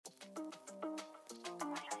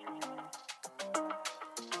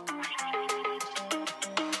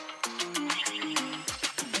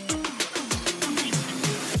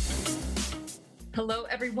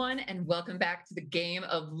everyone, and welcome back to the Game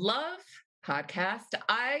of Love podcast.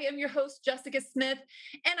 I am your host, Jessica Smith,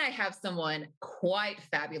 and I have someone quite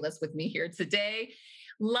fabulous with me here today,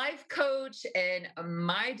 life coach and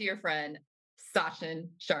my dear friend, Sachin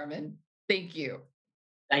Sharma. Thank you.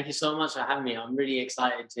 Thank you so much for having me. I'm really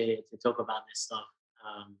excited to talk about this stuff.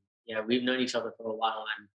 We've known each other for a while,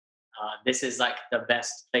 and this is like the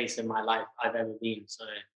best place in my life I've ever been. So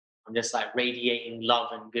I'm just like radiating love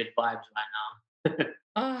and good vibes right now.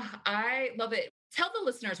 Oh, I love it. Tell the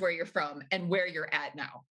listeners where you're from and where you're at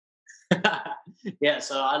now. Yeah,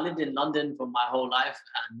 so I lived in London for my whole life,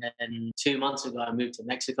 and then 2 months ago I moved to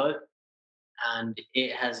Mexico, and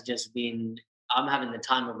it has just been, I'm having the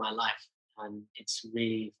time of my life, and it's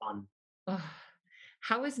really fun. Oh,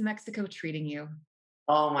 how is Mexico treating you?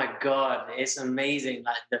 Oh my God, it's amazing.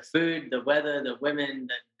 Like the food, the weather, the women,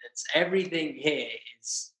 it's everything here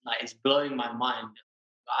is like, it's blowing my mind.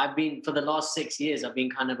 I've been, for the last 6 years, I've been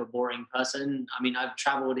kind of a boring person. I mean, I've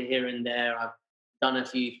traveled here and there, I've done a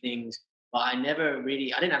few things, but I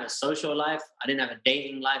didn't have a social life. I didn't have a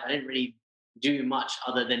dating life. I didn't really do much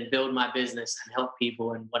other than build my business and help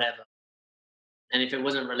people and whatever. And if it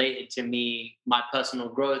wasn't related to me, my personal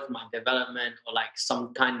growth, my development, or like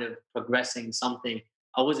some kind of progressing something,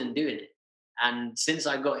 I wasn't doing it. And since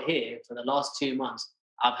I got here for the last 2 months,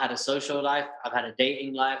 I've had a social life, I've had a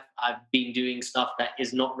dating life, I've been doing stuff that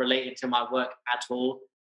is not related to my work at all.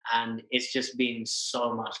 And it's just been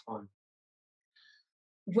so much fun.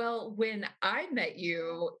 Well, when I met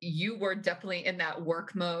you, you were definitely in that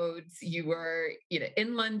work mode. You were,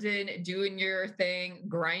 in London doing your thing,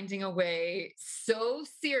 grinding away, so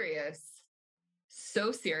serious,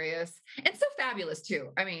 and so fabulous too.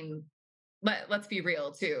 I mean, let's be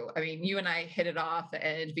real too. I mean, you and I hit it off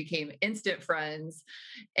and became instant friends.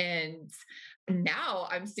 And now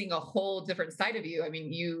I'm seeing a whole different side of you. I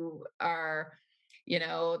mean, you are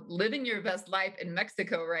living your best life in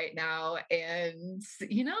Mexico right now. And, there's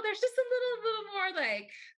just a little more like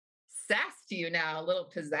sass to you now, a little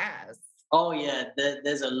pizzazz. Oh yeah,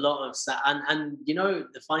 there's a lot of and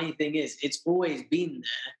the funny thing is, it's always been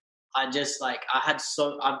there. I've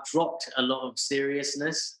dropped a lot of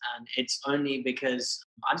seriousness, and it's only because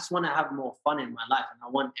I just want to have more fun in my life, and I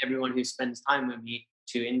want everyone who spends time with me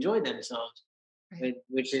to enjoy themselves. Right.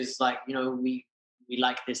 Which is like, we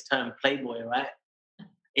like this term Playboy, right?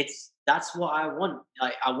 That's what I want.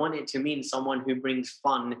 Like, I want it to mean someone who brings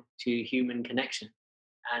fun to human connection,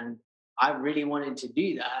 and I really wanted to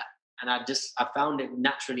do that, and I found it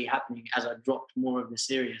naturally happening as I dropped more of the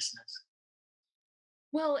seriousness.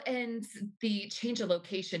 Well, and the change of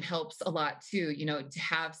location helps a lot too, to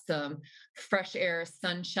have some fresh air,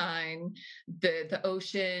 sunshine, the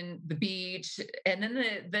ocean, the beach, and then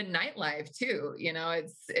the nightlife too.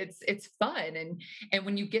 It's fun. And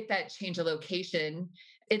when you get that change of location,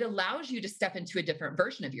 it allows you to step into a different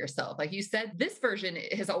version of yourself. Like you said, this version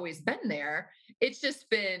has always been there. It's just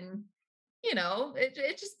been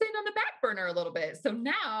it's just been on the back burner a little bit. So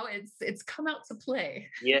now it's come out to play.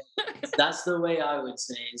 Yeah, that's the way I would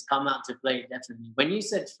say it's come out to play, definitely. When you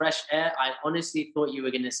said fresh air, I honestly thought you were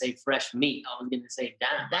going to say fresh meat. I was going to say,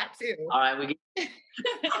 damn. That too. All right,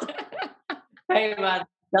 hey, man,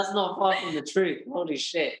 that's not far from the truth. Holy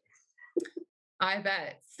shit. I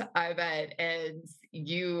bet. And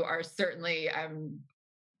you are certainly,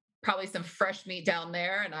 probably some fresh meat down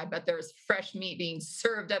there. And I bet there's fresh meat being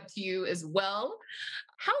served up to you as well.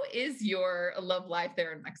 How is your love life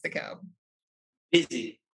there in Mexico?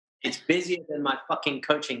 Busy. It's busier than my fucking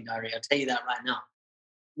coaching diary. I'll tell you that right now.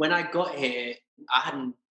 When I got here, I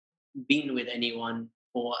hadn't been with anyone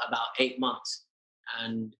for about 8 months.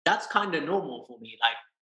 And that's kind of normal for me. Like,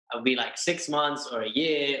 I'll be like 6 months or a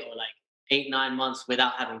year or like 8, 9 months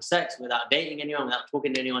without having sex, without dating anyone, without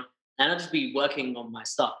talking to anyone. And I'll just be working on my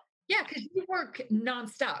stuff. Yeah, because you work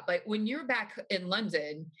nonstop. Like when you're back in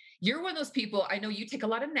London, you're one of those people, I know you take a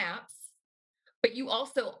lot of naps, but you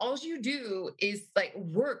also, all you do is like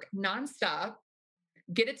work nonstop,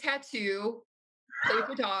 get a tattoo, play with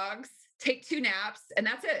your dogs, take 2 naps, and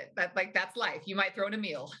that's it. That's life. You might throw in a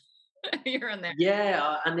meal. You're in there.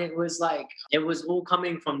 Yeah, and it was all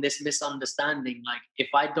coming from this misunderstanding. Like, if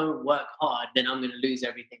I don't work hard, then I'm going to lose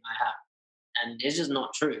everything I have. And it's just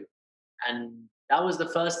not true. And that was the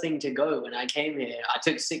first thing to go when I came here. I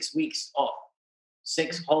took 6 weeks off,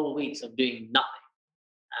 6 whole weeks of doing nothing.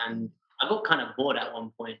 And I got kind of bored at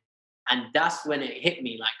one point. And that's when it hit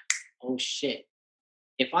me like, oh shit,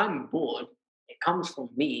 if I'm bored, it comes from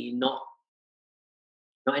me, not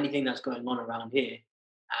anything that's going on around here.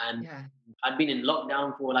 And Yeah. I'd been in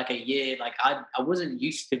lockdown for like a year. Like, I wasn't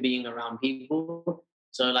used to being around people.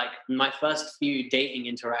 So like my first few dating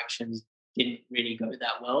interactions, didn't really go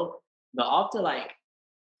that well. But after like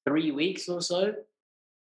 3 weeks or so,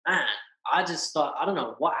 man, I don't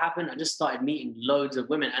know what happened. I just started meeting loads of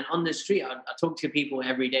women. And on the street, I talk to people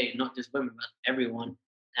every day, not just women, but everyone.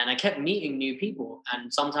 And I kept meeting new people.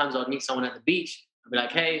 And sometimes I'd meet someone at the beach. I'd be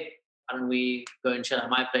like, hey, why don't we go and chill at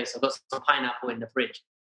my place? I've got some pineapple in the fridge.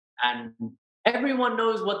 And everyone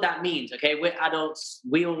knows what that means. Okay, we're adults.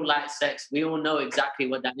 We all like sex. We all know exactly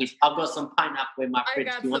what that means. I've got some pineapple in my I fridge.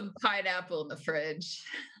 Do got you want? some pineapple in the fridge.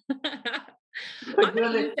 Do I'm you gonna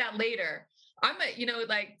want use it? that later.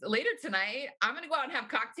 Like later tonight, I'm gonna go out and have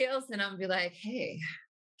cocktails and I'm gonna be like, hey,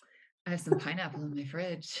 I have some pineapple in my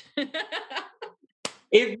fridge.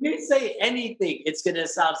 If you say anything, it's gonna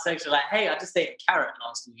sound sexual. Like, hey, I just ate a carrot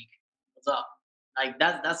last week. What's up? Like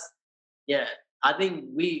that's yeah. I think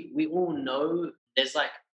we all know there's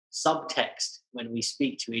like subtext when we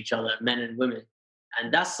speak to each other, men and women.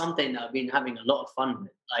 And that's something that I've been having a lot of fun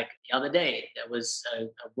with. Like the other day, there was a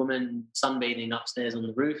woman sunbathing upstairs on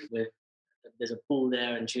the roof with there's a pool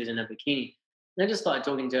there, and she was in a bikini. And I just started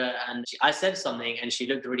talking to her, and I said something, and she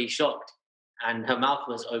looked really shocked, and her mouth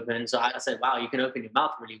was open. So I said, "Wow, you can open your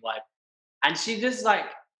mouth really wide." And she just like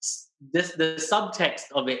this. The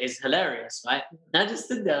subtext of it is hilarious, right? And I just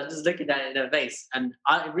stood there, just looking at it in her face, and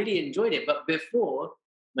I really enjoyed it. But before,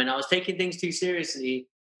 when I was taking things too seriously,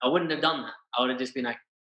 I wouldn't have done that. I would have just been like,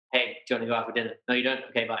 "Hey, do you want to go out for dinner? No, you don't.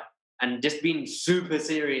 Okay, bye." And just being super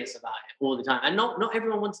serious about it all the time. And not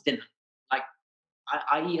everyone wants dinner. Like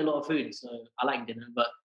I eat a lot of food, so I like dinner, but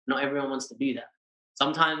not everyone wants to do that.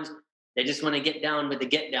 Sometimes they just want to get down with the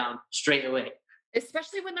get down straight away.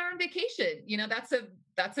 Especially when they're on vacation.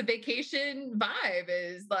 That's a vacation vibe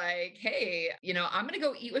is like, hey, I'm gonna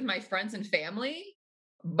go eat with my friends and family,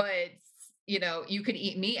 but you can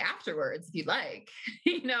eat me afterwards if you'd like.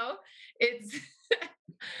 It's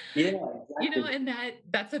Yeah, exactly. and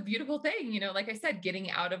that's a beautiful thing. Like I said,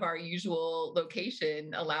 getting out of our usual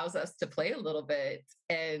location allows us to play a little bit.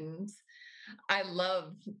 And I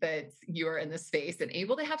love that you're in this space and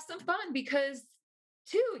able to have some fun because,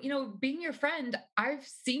 too, being your friend, I've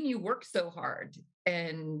seen you work so hard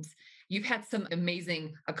and you've had some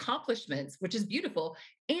amazing accomplishments, which is beautiful.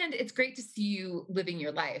 And it's great to see you living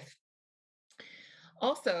your life.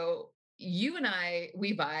 Also, you and I,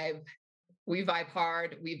 we vibe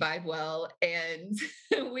hard, we vibe well, and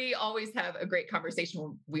we always have a great conversation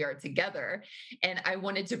when we are together. And I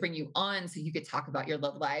wanted to bring you on so you could talk about your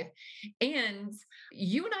love life. And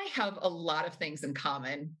you and I have a lot of things in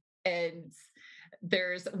common. And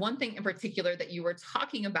there's one thing in particular that you were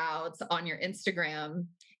talking about on your Instagram.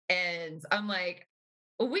 And I'm like,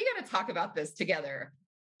 well, we got to talk about this together.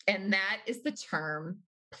 And that is the term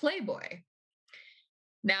Playboy.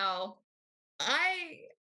 Now, I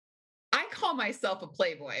I call myself a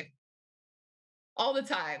playboy all the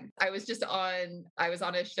time. I was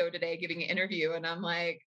on a show today giving an interview and I'm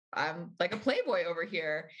like a playboy over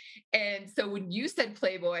here. And so when you said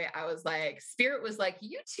playboy, I was like, Spirit was like,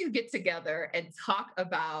 you two get together and talk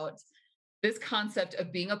about this concept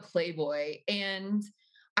of being a playboy. And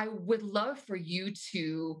I would love for you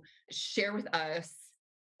to share with us,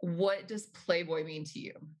 what does playboy mean to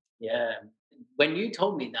you? Yeah. When you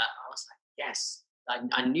told me that, I was like, yes.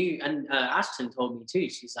 I knew, and Ashton told me too.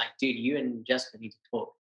 She's like, dude, you and Jessica need to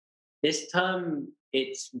talk. This term,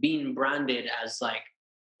 it's been branded as like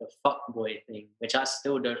the fuckboy thing, which I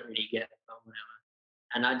still don't really get, but whatever.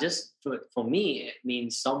 And I just, for me, it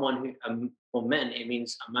means someone who, for men, it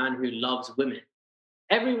means a man who loves women.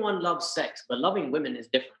 Everyone loves sex, but loving women is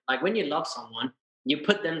different. Like when you love someone, you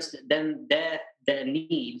put them their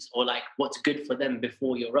needs or like what's good for them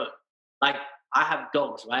before your own. Like I have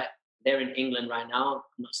dogs, right? They're in England right now.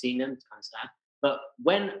 I'm not seeing them. It's kind of sad. But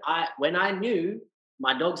when I knew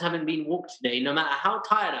my dogs haven't been walked today, no matter how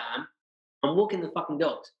tired I am, I'm walking the fucking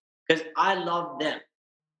dogs because I love them.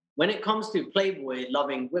 When it comes to Playboy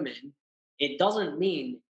loving women, it doesn't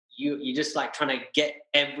mean you just like trying to get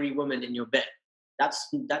every woman in your bed. That's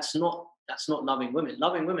not loving women.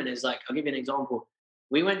 Loving women is like, I'll give you an example.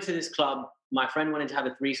 We went to this club. My friend wanted to have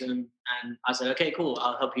a threesome, and I said, "Okay, cool.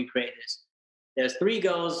 I'll help you create this." There's three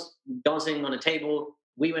girls dancing on a table.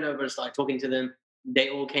 We went over and started talking to them. They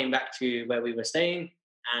all came back to where we were staying,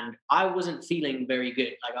 and I wasn't feeling very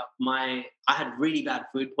good. Like I had really bad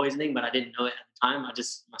food poisoning, but I didn't know it at the time.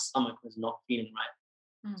 My stomach was not feeling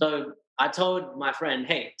right. Mm. So I told my friend,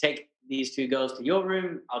 "Hey, take these two girls to your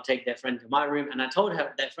room. I'll take their friend to my room." And I told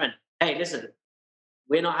their friend, "Hey, listen,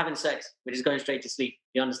 we're not having sex. We're just going straight to sleep.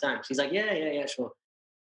 You understand?" She's like, "Yeah, yeah, yeah, sure."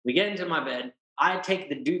 We get into my bed. I take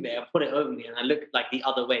the duvet, I put it over me, and I look like the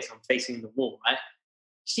other way, so I'm facing the wall, right?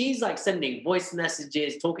 she's like sending voice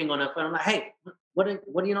messages, talking on her phone. I'm like, hey, what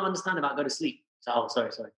do you not understand about go to sleep? So, oh,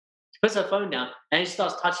 sorry. She puts her phone down and she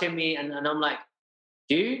starts touching me, and I'm like,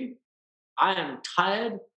 dude, I am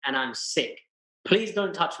tired and I'm sick. Please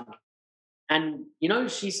don't touch me. And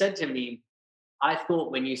she said to me, I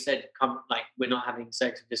thought when you said come, like, we're not having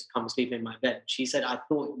sex, just come sleep in my bed. She said, I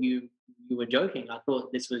thought you were joking. I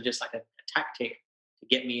thought this was just like a tactic to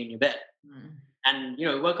get me in your bed. Mm.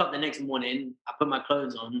 And woke up the next morning, I put my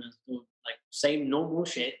clothes on, and still, like, same normal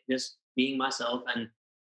shit, just being myself. And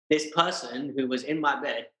this person who was in my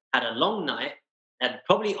bed had a long night, had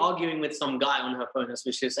probably arguing with some guy on her phone. That's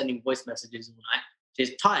why she was sending voice messages all night.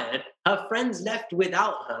 She's tired. Her friends left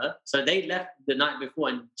without her, so they left the night before,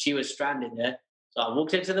 and she was stranded there. So I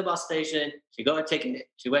walked into the bus station. She got a ticket.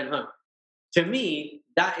 She went home. To me,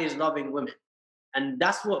 that is loving women, and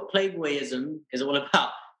that's what Playboyism is all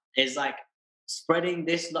about. Is like spreading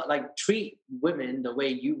this, like, treat women the way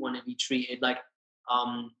you want to be treated. Like,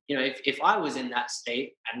 if I was in that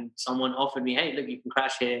state and someone offered me, hey, look, you can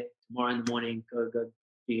crash here tomorrow in the morning, go do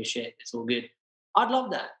your shit, it's all good, I'd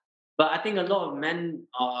love that. But I think a lot of men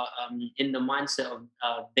are in the mindset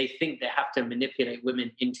of they think they have to manipulate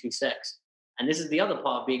women into sex. And this is the other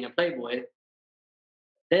part of being a playboy,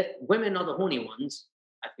 that women are the horny ones,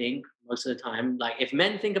 I think, most of the time. Like, if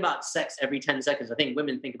men think about sex every 10 seconds, I think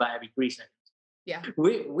women think about every 3 seconds. Yeah.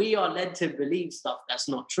 We are led to believe stuff that's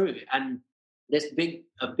not true. And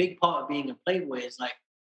a big part of being a playboy is like,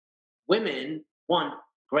 women want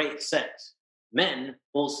great sex, men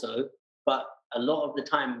also, but a lot of the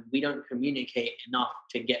time we don't communicate enough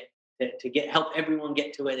to get help everyone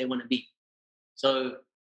get to where they want to be. So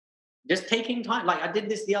just taking time, like I did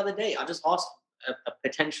this the other day. I just asked a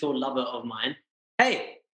potential lover of mine,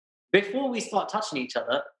 hey, before we start touching each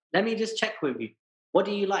other, let me just check with you. What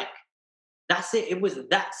do you like? That's it. It was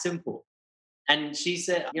that simple. And she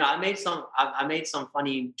said, I made some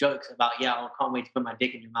funny jokes about, yeah, I can't wait to put my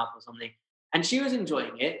dick in your mouth or something. And she was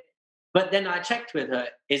enjoying it. But then I checked with her,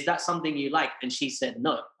 is that something you like? And she said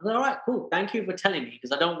no. I was like, all right, cool. Thank you for telling me,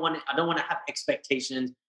 because I don't want to have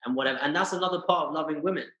expectations and whatever. And that's another part of loving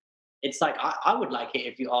women. It's like, I would like it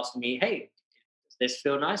if you asked me, hey, does this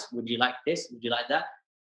feel nice? Would you like this? Would you like that?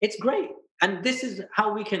 It's great. And this is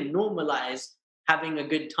how we can normalize having a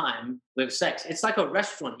good time with sex. It's like a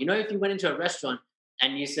restaurant. If you went into a restaurant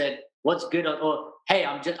and you said, what's good? Or, hey,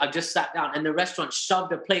 I've just sat down, and the restaurant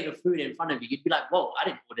shoved a plate of food in front of you. You'd be like, whoa, I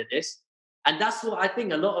didn't order this. And that's what I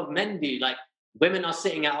think a lot of men do. Like, women are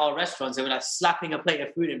sitting at our restaurants and we're like slapping a plate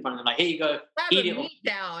of food in front of them. Like, here you go, Slab eat of it. meat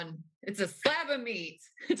down. It's a slab of meat.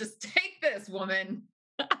 Just take this, woman.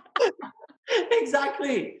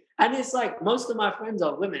 Exactly. And it's like, most of my friends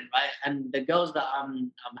are women, right? And the girls that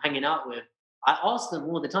I'm hanging out with, I ask them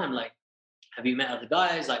all the time, like, have you met other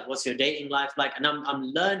guys? Like, what's your dating life like? And I'm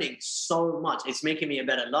learning so much. It's making me a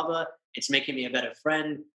better lover. It's making me a better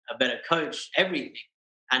friend, a better coach, everything.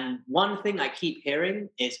 And one thing I keep hearing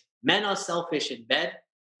is men are selfish in bed.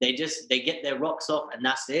 They get their rocks off and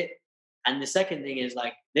that's it. And the second thing is,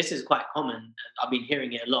 like, this is quite common. I've been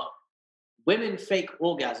hearing it a lot. Women fake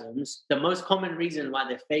orgasms. The most common reason why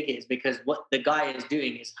they fake it is because what the guy is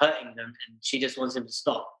doing is hurting them, and she just wants him to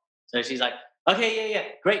stop. So she's like, okay, yeah,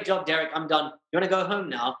 great job, Derek, I'm done. You want to go home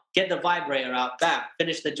now? Get the vibrator out, bam,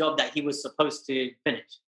 finish the job that he was supposed to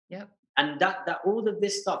finish. Yep. And that all of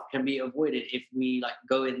this stuff can be avoided if we, like,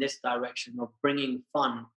 go in this direction of bringing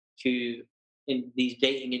fun to in these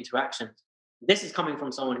dating interactions. This is coming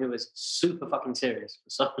from someone who was super fucking serious for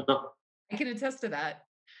so long. I can attest to that.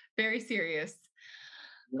 Very serious.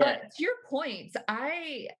 Yeah. To your point,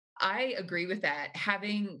 I agree with that.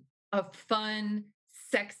 Having a fun,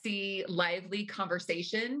 sexy, lively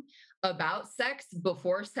conversation about sex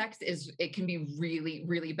before sex it can be really,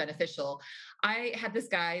 really beneficial. I had this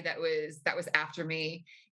guy that was after me,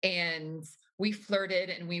 and we flirted,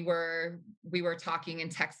 and we were talking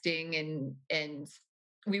and texting, and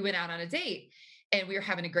we went out on a date, and we were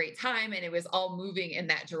having a great time, and it was all moving in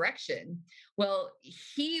that direction. Well,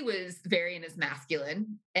 he was very in his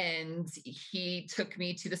masculine, and he took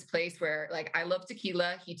me to this place where, like, I love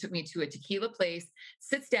tequila. He took me to a tequila place,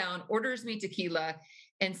 sits down, orders me tequila,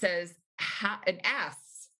 and says, and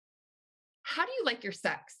asks, how do you like your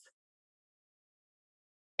sex?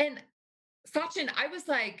 And Sachin, I was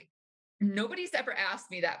like, nobody's ever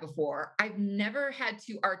asked me that before. I've never had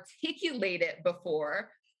to articulate it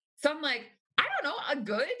before. So I'm like, I don't know, a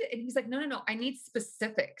good. And he's like, no, I need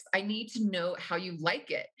specifics. I need to know how you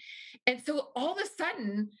like it. And so all of a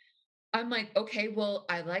sudden, I'm like, okay, well,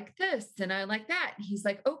 I like this and I like that. And he's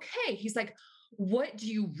like, okay. He's like, what do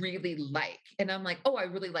you really like? And I'm like, oh, I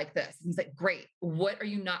really like this. And he's like, great. What are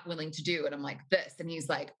you not willing to do? And I'm like, this. And he's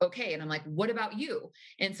like, okay. And I'm like, what about you?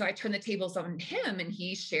 And so I turned the tables on him, and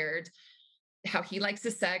he shared how he likes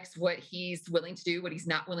his sex, what he's willing to do, what he's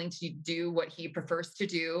not willing to do, what he prefers to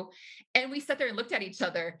do. And we sat there and looked at each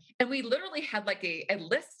other, and we literally had like a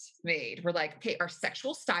list made. We're like, okay, our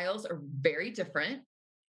sexual styles are very different.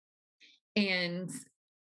 And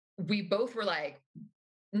we both were like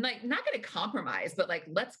not going to compromise, but like,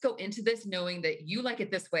 let's go into this knowing that you like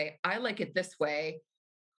it this way. I like it this way.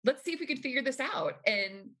 Let's see if we can figure this out.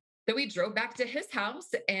 And then we drove back to his house,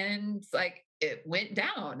 and like it went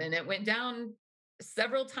down, and it went down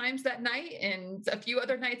several times that night and a few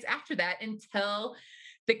other nights after that, until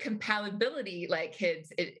the compatibility like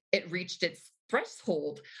it reached its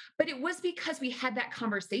threshold. But it was because we had that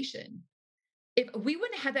conversation. If we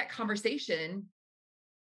wouldn't have had that conversation,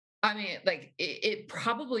 I mean, like it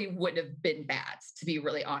probably wouldn't have been bad, to be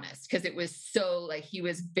really honest, because it was so like he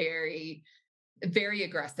was very, very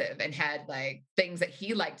aggressive and had like things that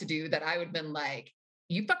he liked to do that I would have been like,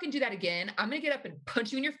 you fucking do that again, I'm gonna get up and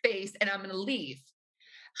punch you in your face and I'm gonna leave.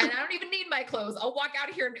 And I don't even need my clothes. I'll walk out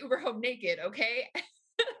of here and Uber home naked, okay?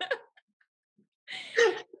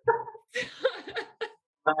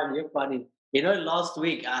 Man, you're funny. Last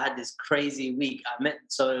week I had this crazy week.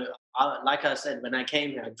 Like I said, when I came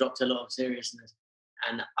here, I dropped a lot of seriousness,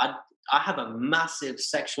 and I have a massive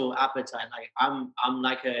sexual appetite. Like I'm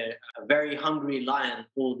like a very hungry lion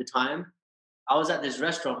all the time. I was at this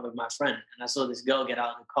restaurant with my friend, and I saw this girl get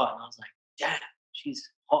out of the car, and I was like, "Damn, she's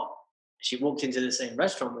hot." She walked into the same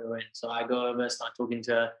restaurant we were in, so I go over, start talking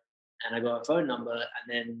to her, and I got her phone number. And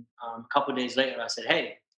then a couple of days later, I said,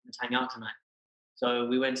 "Hey, let's hang out tonight." So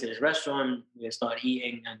we went to this restaurant, we started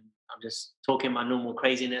eating, and I'm just talking my normal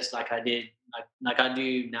craziness like I did, like I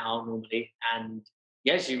do now normally. And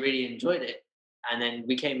yeah, she really enjoyed it. And then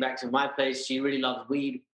we came back to my place. She really loves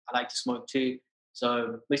weed. I like to smoke too.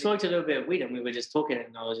 So we smoked a little bit of weed, and we were just talking,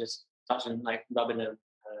 and I was just touching, like rubbing her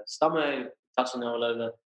stomach, touching her all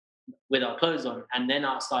over with our clothes on. And then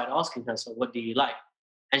I started asking her, "So what do you like?"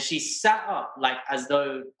 And she sat up like as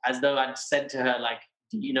though I'd said to her, like,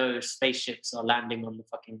 "Do you know spaceships are landing on the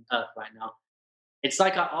fucking earth right now?" It's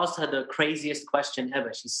like I asked her the craziest question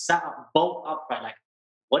ever. She sat up bolt upright, like,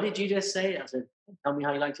 "What did you just say?" I said, "Tell me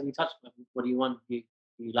how you like to be touched. What do you want? Do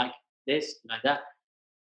you like this? You like that?"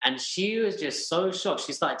 And she was just so shocked.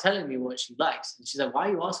 She started telling me what she likes. And she's like, "Why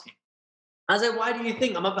are you asking?" I said, "Why do you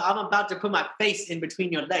think I'm about to put my face in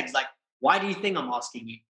between your legs? Like, why do you think I'm asking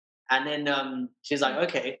you?" And then she's like,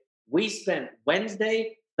 "Okay, we spent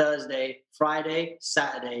Wednesday, Thursday, Friday,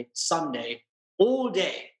 Saturday, Sunday, all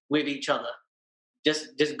day with each other,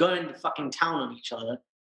 just going to fucking town on each other."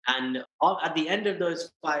 And at the end of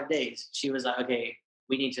those 5 days, she was like, "Okay,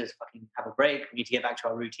 we need to fucking have a break. We need to get back to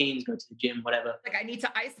our routines, go to the gym, whatever." Like, I need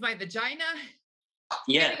to ice my vagina.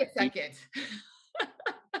 Give Yeah, me a second.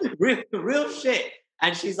 real shit.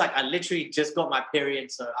 And she's like, "I literally just got my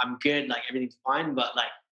period, so I'm good. Like everything's fine, but like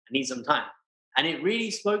I need some time." And it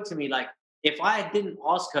really spoke to me. Like if I didn't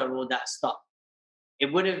ask her all that stuff, it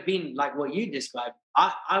would have been like what you described.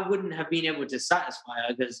 I wouldn't have been able to satisfy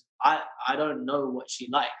her because I don't know what she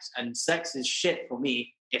likes, and sex is shit for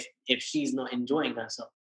me if she's not enjoying herself.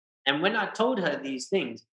 And when I told her these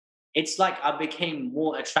things, it's like I became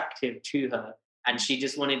more attractive to her, and she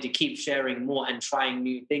just wanted to keep sharing more and trying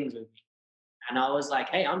new things with me. And I was like,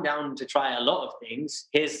 "Hey, I'm down to try a lot of things.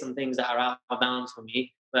 Here's some things that are out of bounds for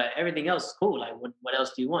me, but everything else is cool. Like, what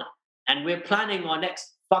else do you want?" And we're planning our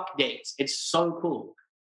next fuck dates. It's so cool.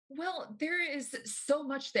 Well, there is so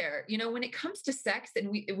much there. When it comes to sex, and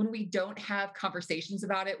when we don't have conversations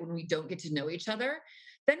about it, when we don't get to know each other,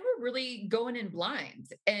 then we're really going in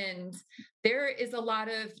blind. And there is a lot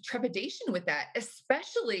of trepidation with that,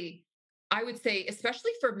 especially, I would say,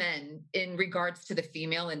 especially for men in regards to the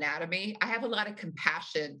female anatomy. I have a lot of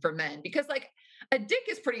compassion for men because, like, a dick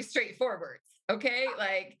is pretty straightforward. Okay.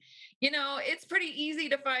 Like, it's pretty easy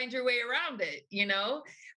to find your way around it.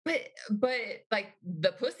 But like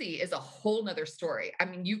the pussy is a whole nother story. I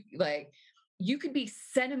mean, you could be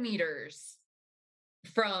centimeters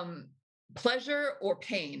from pleasure or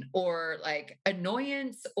pain or like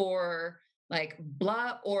annoyance or like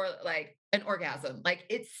blah or like an orgasm. Like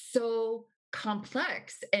it's so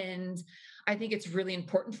complex. And I think it's really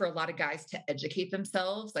important for a lot of guys to educate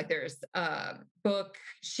themselves. Like there's a book,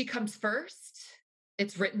 She Comes First.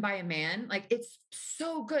 It's written by a man. Like it's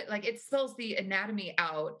so good. Like it spells the anatomy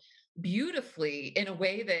out beautifully in a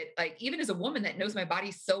way that, like, even as a woman that knows my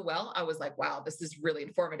body so well, I was like, wow, this is really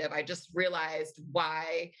informative. I just realized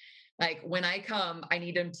why Like when I come, I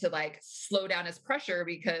need him to like slow down his pressure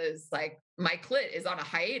because like my clit is on a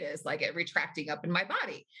hiatus, like it retracting up in my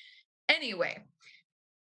body. Anyway,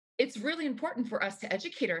 it's really important for us to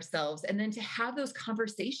educate ourselves and then to have those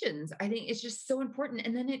conversations. I think it's just so important.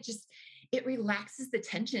 And then it relaxes the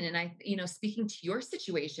tension. And speaking to your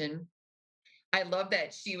situation, I love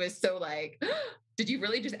that she was so like, did you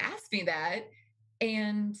really just ask me that?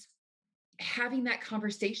 And having that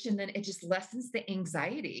conversation, then it just lessens the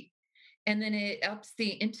anxiety and then it ups the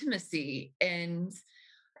intimacy. And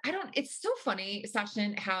it's so funny,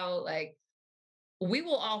 Sachin, how like we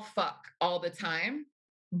will all fuck all the time,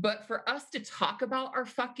 but for us to talk about our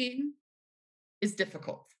fucking is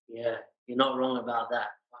difficult. Yeah, you're not wrong about that.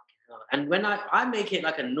 Fucking hell. And when I make it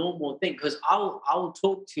like a normal thing, because I'll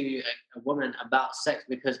talk to a woman about sex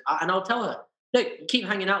and I'll tell her, look, you keep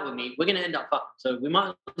hanging out with me, we're gonna end up fucking. So we might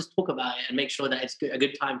as well just talk about it and make sure that it's a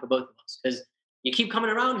good time for both of us. Because you keep coming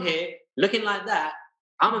around here looking like that.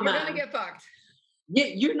 I'm a You're man. gonna get fucked. Yeah,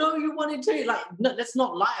 you know you wanted to. Like, no, let's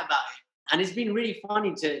not lie about it. And it's been really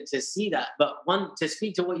funny to see that. But to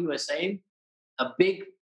speak to what you were saying, a big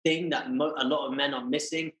thing that a lot of men are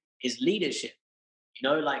missing is leadership.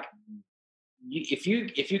 Like if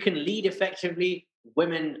you can lead effectively,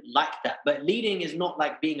 women like that. But leading is not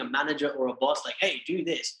like being a manager or a boss. Like, hey, do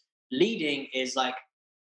this. Leading is like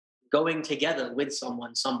going together with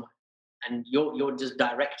someone somewhere, and you're just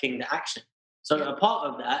directing the action. So Yeah. a part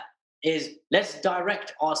of that is let's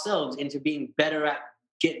direct ourselves into being better at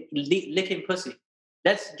licking pussy.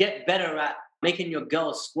 Let's get better at making your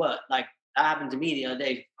girl squirt. Like that happened to me the other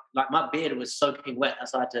day. Like my beard was soaking wet.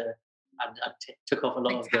 That's why took off a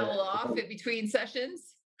lot Like of towel off in between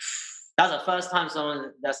sessions. That was the first time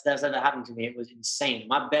that's ever happened to me. It was insane.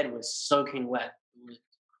 My bed was soaking wet. It was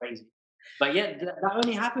crazy. But yeah, that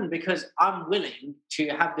only happened because I'm willing to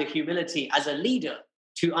have the humility as a leader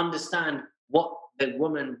to understand what the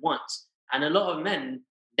woman wants. And a lot of men,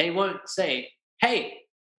 they won't say, hey,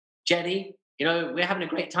 Jenny, we're having a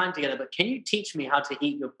great time together, but can you teach me how to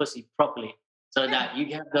eat your pussy properly so Yeah. that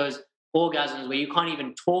you have those orgasms where you can't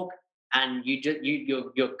even talk and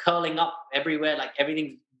you're curling up everywhere, like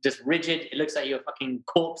everything's just rigid. It looks like you're a fucking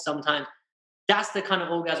corpse sometimes. That's the kind of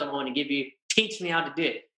orgasm I want to give you. Teach me how to do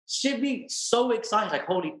it. She'd be so excited, like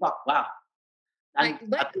holy fuck, wow. And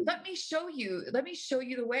Like let me show you. Let me show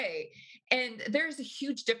you the way. And there's a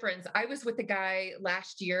huge difference. I was with a guy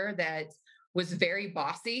last year that was very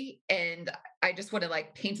bossy, and I just want to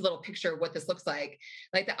like paint a little picture of what this looks like.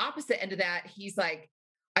 Like the opposite end of that, he's like,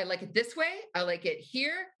 I like it this way, I like it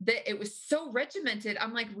here. That it was so regimented.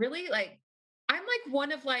 I'm like, really? Like I'm like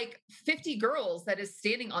one of like 50 girls that is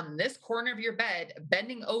standing on this corner of your bed,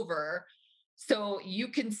 bending over so you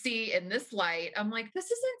can see in this light. I'm like, this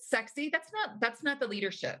isn't sexy. That's not the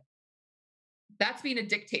leadership. That's being a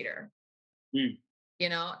dictator, mm,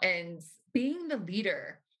 and being the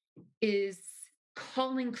leader is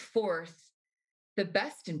calling forth the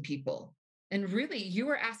best in people. And really, you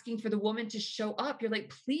are asking for the woman to show up. You're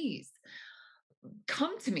like, please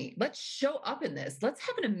come to me. Let's show up in this. Let's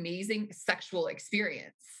have an amazing sexual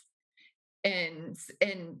experience. And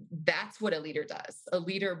that's what a leader does. A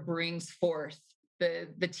leader brings forth the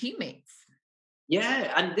teammates.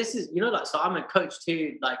 yeah, and this is, like, so I'm a coach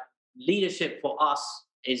too. Like leadership for us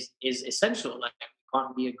is essential. Like you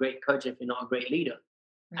can't be a great coach if you're not a great leader.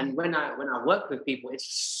 Right. And when I work with people,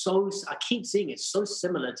 I keep seeing it's so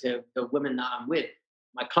similar to the women that I'm with,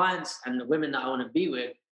 my clients and the women that I want to be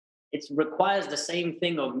with. It requires the same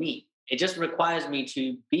thing of me. It just requires me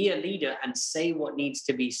to be a leader and say what needs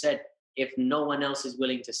to be said if no one else is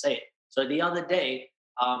willing to say it. So the other day,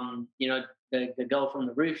 the girl from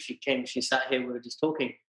the roof, she came, she sat here, we were just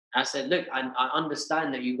talking. I said, look, I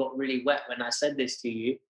understand that you got really wet when I said this to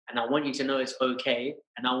you, and I want you to know it's okay.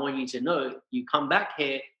 And I want you to know you come back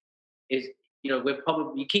here is,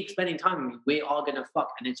 you keep spending time with me. We are going to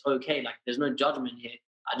fuck and it's okay. Like there's no judgment here.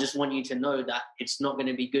 I just want you to know that it's not going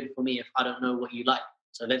to be good for me if I don't know what you like.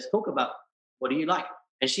 So let's talk about what do you like?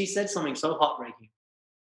 And she said something so heartbreaking.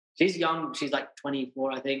 She's young. She's like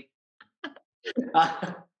 24, I think.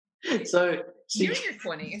 So You're in your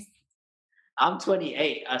 20s. I'm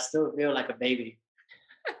 28. I still feel like a baby.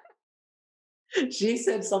 She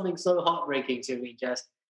said something so heartbreaking to me, Jess.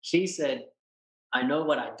 She said, I know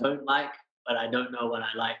what I don't like, but I don't know what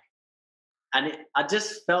I like. And I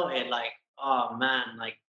just felt it like, oh man,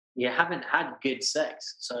 like you haven't had good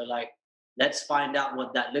sex. So like, let's find out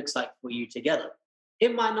what that looks like for you together.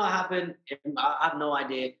 It might not happen. I have no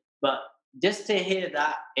idea. But just to hear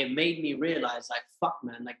that, it made me realize like, fuck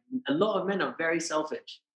man, like a lot of men are very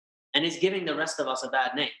selfish and it's giving the rest of us a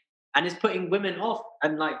bad name and it's putting women off.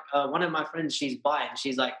 And like one of my friends, she's bi and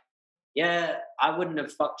she's like, yeah, I wouldn't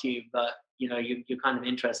have fucked you, but you're kind of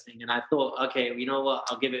interesting. And I thought, okay, you know what?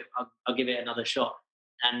 I'll give it another shot.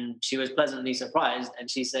 And she was pleasantly surprised. And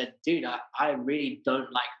she said, dude, I really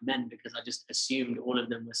don't like men because I just assumed all of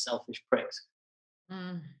them were selfish pricks.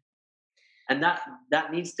 Mm. And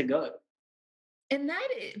that needs to go. And that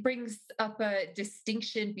brings up a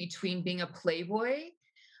distinction between being a playboy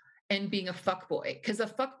and being a fuckboy, because a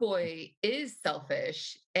fuckboy is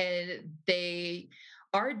selfish and they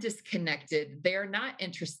are disconnected. They are not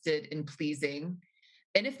interested in pleasing.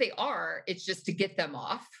 And if they are, it's just to get them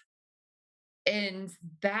off. And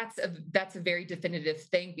that's a very definitive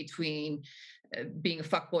thing between being a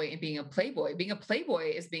fuckboy and being a playboy. Being a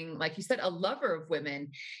playboy is being, like you said, a lover of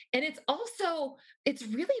women, and it's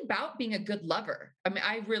really about being a good lover. I mean,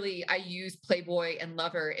 I use playboy and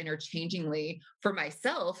lover interchangingly for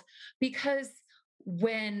myself, because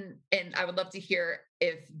and I would love to hear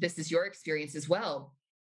if this is your experience as well.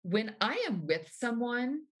 When I am with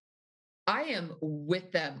someone, I am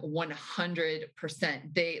with them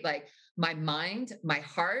 100%. They like my mind, my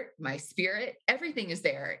heart, my spirit, everything is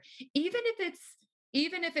there. Even if it's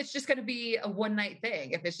even if it's just going to be a one night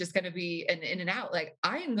thing, if it's just going to be an in and out, like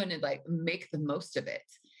I am going to like make the most of it.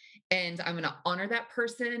 And I'm going to honor that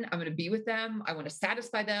person. I'm going to be with them. I want to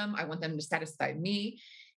satisfy them. I want them to satisfy me.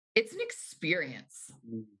 It's an experience.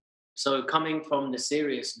 Mm. So coming from the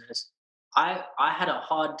seriousness, I had a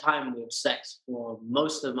hard time with sex for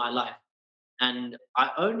most of my life. And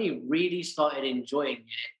I only really started enjoying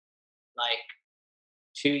it like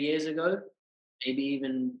 2 years ago, maybe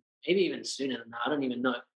even sooner than that. I don't even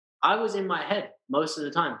know. I was in my head most of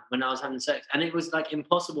the time when I was having sex, and it was like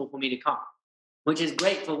impossible for me to come, which is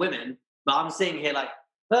great for women. But I'm sitting here like,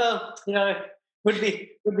 well, would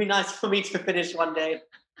be nice for me to finish one day.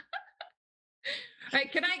 All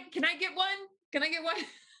right, can I get one? Can I get one?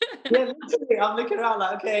 Yeah, literally, I'm looking around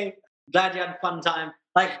like, okay, glad you had a fun time.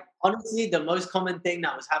 Like, honestly, the most common thing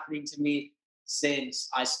that was happening to me since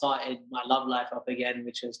I started my love life up again,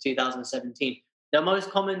 which was 2017, the most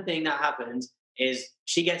common thing that happens is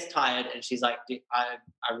she gets tired and she's like, "Dude,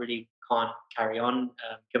 I really can't carry on.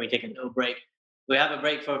 Can we take a little break? We have a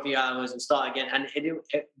break for a few hours and start again." And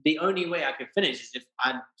the only way I could finish is if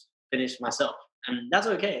I finished myself. And that's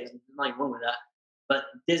okay. There's nothing wrong with that. But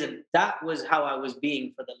that was how I was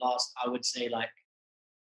being for the last, I would say, like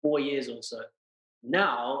 4 years or so.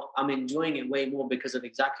 Now I'm enjoying it way more because of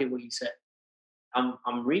exactly what you said.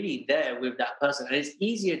 I'm really there with that person. And it's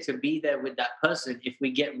easier to be there with that person if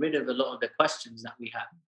we get rid of a lot of the questions that we have.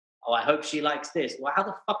 Oh, I hope she likes this. Well, how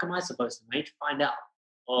the fuck am I supposed to? I need to find out.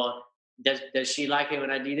 Or does she like it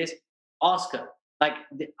when I do this? Ask her. Like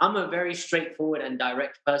I'm a very straightforward and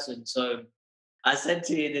direct person. So I said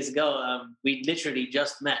to this girl, we literally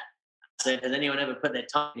just met. I said, has anyone ever put their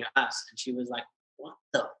tongue in your ass? And she was like, what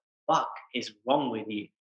the fuck is wrong with you?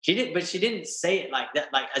 She didn't say it like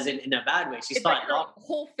that, like as in a bad way. She It's like started her laughing.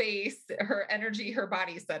 whole face, her energy, her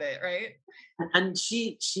body said it, right? And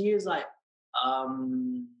she is like,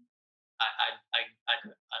 um,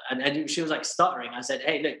 and she was like stuttering. I said,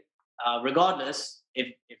 hey, look, regardless if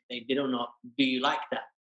they did or not, do you like that?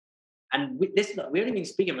 And we only been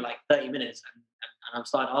speaking for like 30 minutes, and I've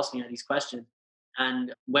started asking her these questions.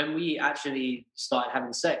 And when we actually started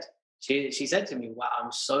having sex, she said to me, wow,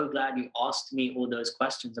 I'm so glad you asked me all those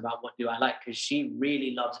questions about what do I like, because she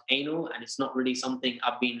really loves anal and it's not really something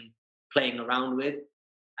I've been playing around with.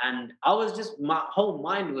 And I was just, my whole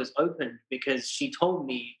mind was open because she told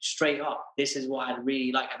me straight up, this is what I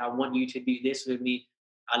really like, and I want you to do this with me.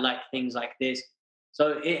 I like things like this.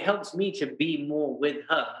 So it helps me to be more with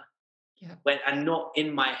her Yeah. and not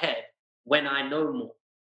in my head when I know more.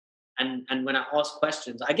 And when I ask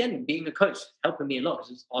questions, again, being a coach is helping me a lot.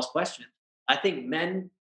 Just ask questions. I think men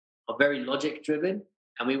are very logic driven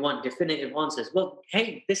and we want definitive answers. Well,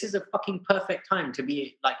 hey, this is a fucking perfect time to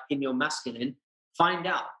be like in your masculine. Find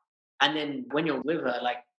out. And then when you're with her,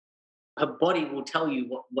 like her body will tell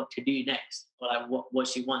you what to do next or like what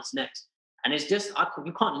she wants next. And it's just,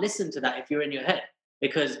 you can't listen to that if you're in your head,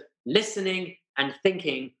 because listening and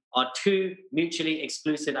thinking are two mutually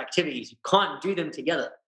exclusive activities. You can't do them together.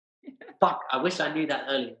 Fuck, I wish I knew that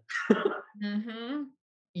earlier. Hmm.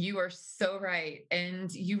 You are so right.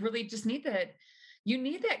 And you really just need that. You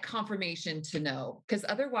need that confirmation to know. Because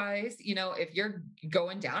otherwise, if you're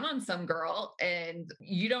going down on some girl and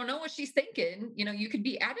you don't know what she's thinking, you could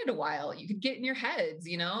be at it a while. You could get in your heads,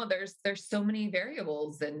 there's so many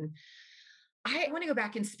variables. And I want to go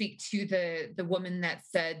back and speak to the woman that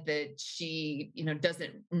said that she,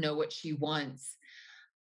 doesn't know what she wants.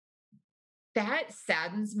 That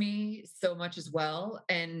saddens me so much as well,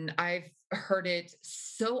 and I've heard it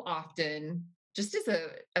so often just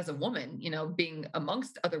as a woman, being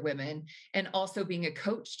amongst other women and also being a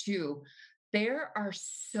coach too. There are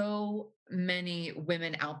so many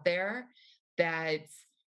women out there that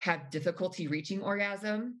have difficulty reaching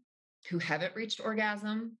orgasm, who haven't reached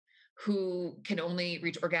orgasm, who can only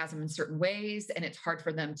reach orgasm in certain ways and it's hard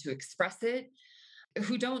for them to express it,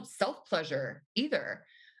 who don't self pleasure either.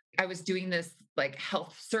 I was doing this like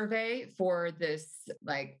health survey for this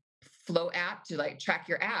like flow app to like track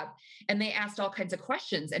your app. And they asked all kinds of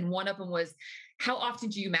questions. And one of them was, how often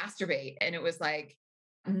do you masturbate? And it was like,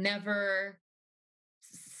 never,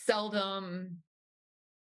 seldom,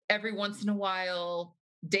 every once in a while,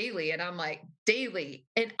 daily. And I'm like, daily.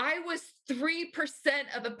 And I was 3%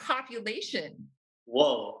 of the population,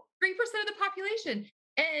 Whoa. 3% of the population.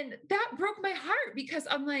 And that broke my heart because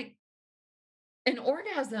I'm like, an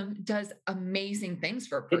orgasm does amazing things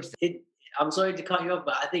for a person. I'm sorry to cut you off,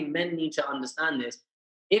 but I think men need to understand this.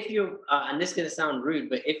 If you're, and this is gonna sound rude,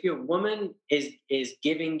 but if your woman is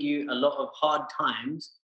giving you a lot of hard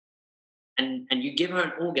times, and you give her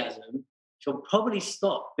an orgasm, she'll probably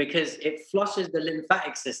stop because it flushes the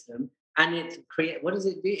lymphatic system and it create what does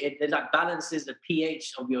it do? It like balances the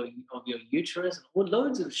pH of your uterus and all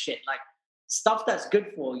loads of shit. Like stuff that's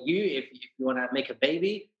good for you if you want to make a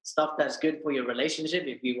baby, stuff that's good for your relationship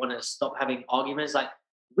if you want to stop having arguments. Like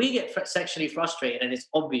we get sexually frustrated and it's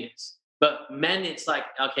obvious. But men, it's like,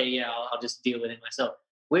 okay, yeah, I'll just deal with it myself.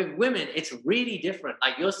 With women, it's really different.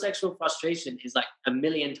 Like your sexual frustration is like a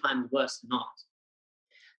million times worse than ours.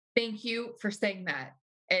 Thank you for saying that.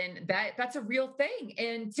 And that's a real thing.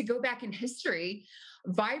 And to go back in history,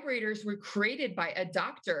 vibrators were created by a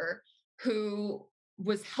doctor who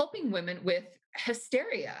was helping women with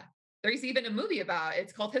hysteria. There's even a movie about it.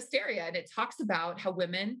 It's called Hysteria, and it talks about how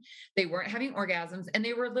women, they weren't having orgasms and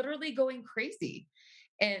they were literally going crazy.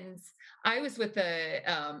 And I was with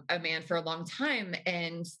a man for a long time,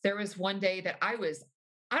 and there was one day that I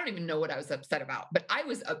don't even know what I was upset about, but I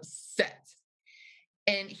was upset.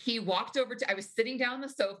 And he walked over to, I was sitting down on the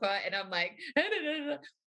sofa and I'm like,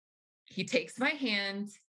 he takes my hand,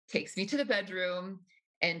 takes me to the bedroom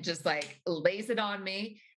and just like lays it on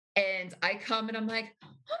me. And I come and I'm like, oh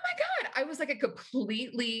my God, I was like a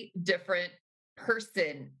completely different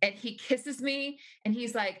person. And he kisses me and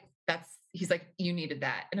he's like, you needed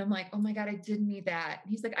that. And I'm like, oh my God, I did need that.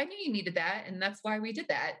 And he's like, I knew you needed that. And that's why we did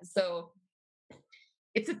that. So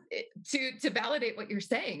to validate what you're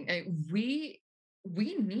saying, we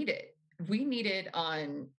need it. We need it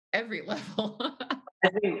on every level. I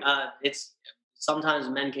think it's sometimes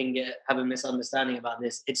men can get have a misunderstanding about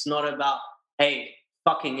this. It's not about hey,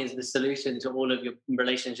 fucking is the solution to all of your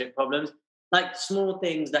relationship problems. Like small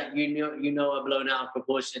things that you know are blown out of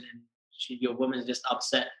proportion, and your woman's just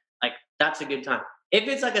upset. Like that's a good time. If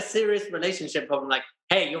it's like a serious relationship problem, like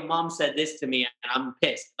hey, your mom said this to me and I'm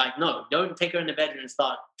pissed. Like no, don't take her in the bedroom and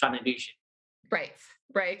start trying to do shit. Right.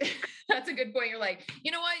 Right. That's a good point. You're like,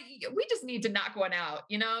 you know what? We just need to knock one out.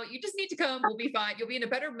 You just need to come. We'll be fine. You'll be in a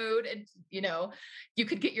better mood. And, you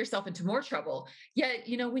could get yourself into more trouble. Yet,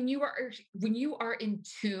 when you are in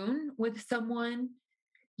tune with someone,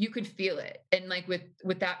 you could feel it. And like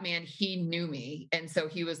with that man, he knew me. And so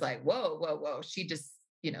he was like, whoa, whoa, whoa. She just,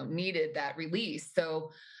 needed that release.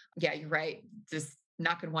 So yeah, you're right. Just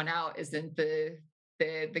knocking one out isn't the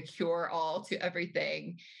cure all to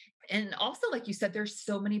everything. And also, like you said, there's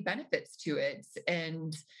so many benefits to it.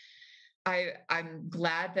 And I'm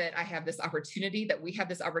glad that I have this opportunity, that we have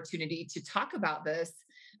this opportunity to talk about this,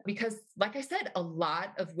 because like I said, a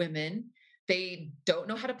lot of women, they don't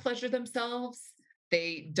know how to pleasure themselves.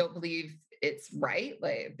 They don't believe it's right.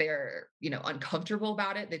 Like they're, uncomfortable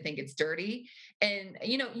about it. They think it's dirty. And,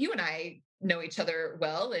 you and I know each other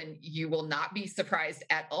well, and you will not be surprised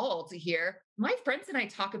at all to hear my friends and I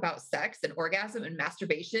talk about sex and orgasm and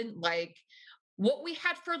masturbation like what we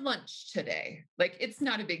had for lunch today. Like it's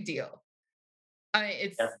not a big deal.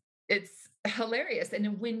 Yeah. It's hilarious.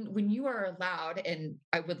 And when you are allowed, and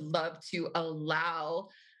I would love to allow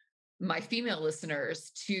my female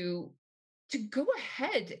listeners to go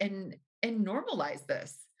ahead and normalize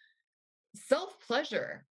this self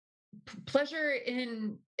pleasure, pleasure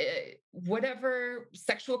in whatever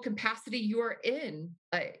sexual capacity you are in.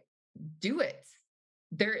 Do it.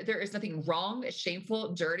 There is nothing wrong,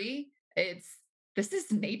 shameful, dirty. This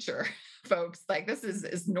is nature, folks. Like this is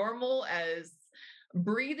as normal as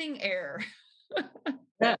breathing air.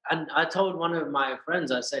 Yeah, and I told one of my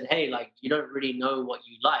friends, I said, "Hey, like you don't really know what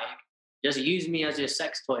you like. Just use me as your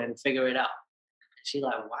sex toy and figure it out." And she's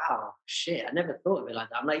like, "Wow, shit, I never thought of it like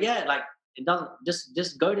that." I'm like, "Yeah, like it doesn't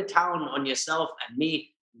just go to town on yourself and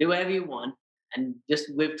me, do whatever you want, And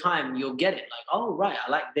just with time, you'll get it. Like, oh right, I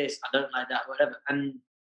like this, I don't like that, whatever. And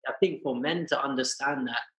I think for men to understand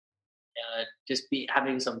that, just be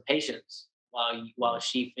having some patience while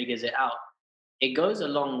she figures it out, it goes a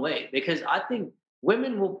long way. Because I think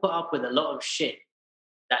women will put up with a lot of shit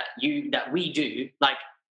that we do, like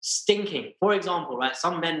stinking. For example, right?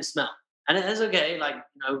 Some men smell, and it's okay. Like,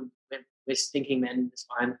 we're stinking men. It's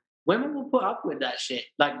fine. Women will put up with that shit,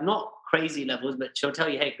 like not crazy levels, but she'll tell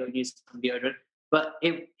you, "Hey, go use some deodorant." But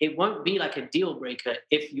it won't be like a deal breaker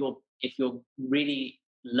if you're really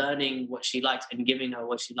learning what she likes and giving her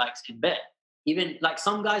what she likes in bed. Even like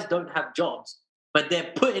some guys don't have jobs, but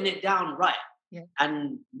they're putting it down right, Yeah,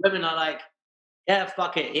 and women are like, yeah,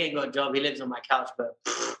 fuck it. He ain't got a job. He lives on my couch, but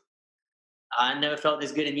I never felt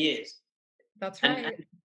this good in years. that's And right.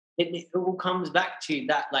 it all comes back to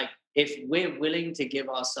that. Like, if we're willing to give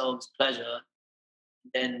ourselves pleasure,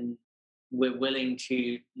 then we're willing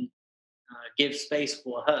to give space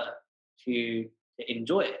for her to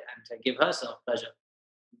enjoy it and to give herself pleasure.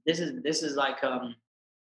 This is like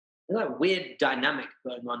there's a weird dynamic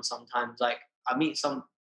going on sometimes. Like, I meet some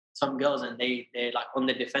girls and they're like on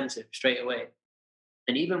the defensive straight away.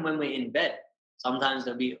 And even when we're in bed, sometimes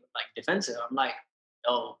they'll be like defensive. I'm like,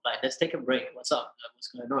 oh, like, let's take a break. What's up? Like, what's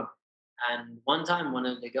going on? And one time, one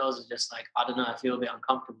of the girls was just like, I don't know, I feel a bit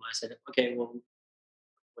uncomfortable. I said, okay, well,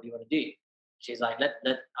 what do you want to do? She's like,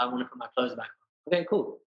 I want to put my clothes back on. Okay,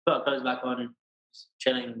 cool. Put our clothes back on, just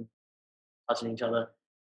chilling, touching each other.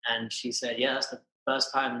 And she said, yeah, that's the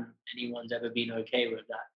first time anyone's ever been okay with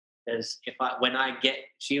that. Because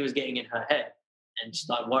she was getting in her head and she's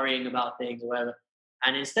like worrying about things or whatever.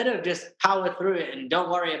 And instead of just power through it and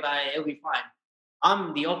don't worry about it, it'll be fine.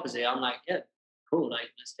 I'm the opposite. I'm like, yeah, cool. Like,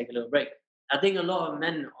 let's take a little break. I think a lot of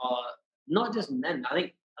men are not just men. I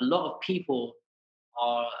think a lot of people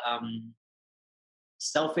are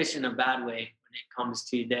selfish in a bad way when it comes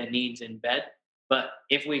to their needs in bed. But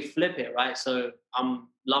if we flip it, right? So I'm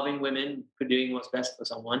loving women for doing what's best for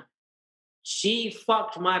someone. She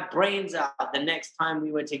fucked my brains out the next time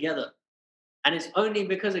we were together. And it's only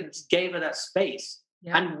because it just gave her that space.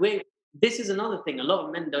 Yep. And this is another thing a lot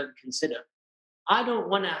of men don't consider. I don't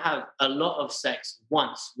want to have a lot of sex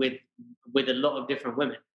once with a lot of different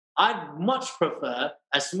women. I'd much prefer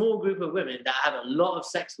a small group of women that I have a lot of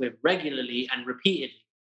sex with regularly and repeatedly,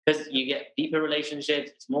 because you get deeper relationships.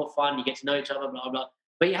 It's more fun. You get to know each other. Blah blah.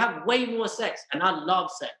 But you have way more sex, and I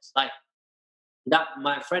love sex. Like that,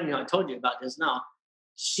 my friend who I told you about just now,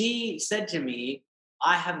 she said to me,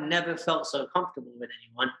 "I have never felt so comfortable with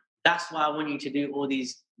anyone. That's why I want you to do all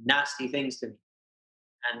these nasty things to me."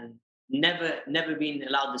 And never been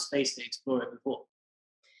allowed the space to explore it before.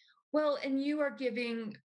 Well, and you are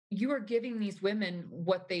giving these women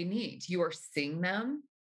what they need. You are seeing them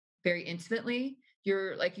very intimately.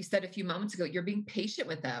 You're, like you said a few moments ago, you're being patient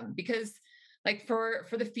with them because, like, for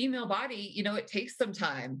the female body, it takes some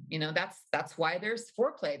time. That's why there's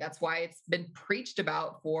foreplay. That's why it's been preached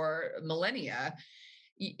about for millennia.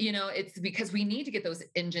 It's because we need to get those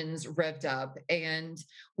engines revved up. And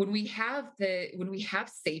when we have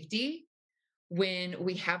safety, when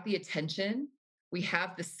we have the attention, we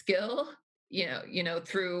have the skill,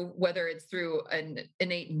 through whether it's through an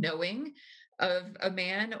innate knowing of a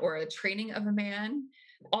man or a training of a man,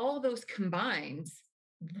 all those combined,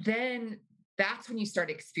 then that's when you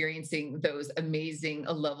start experiencing those amazing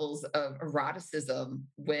levels of eroticism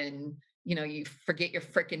when you forget your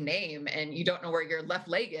freaking name and you don't know where your left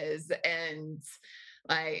leg is, and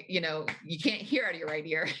you can't hear out of your right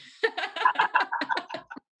ear.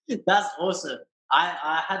 That's awesome.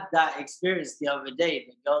 I had that experience the other day.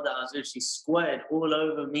 The girl that I was with, she squirted all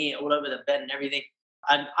over me, all over the bed and everything.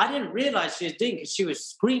 And I didn't realize she was doing because she was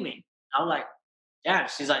screaming. I was like, damn.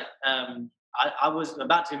 She's like, I was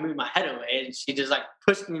about to move my head away and she just like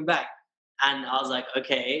pushed me back. And I was like,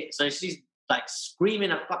 okay. So she's like screaming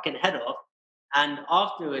her fucking head off. And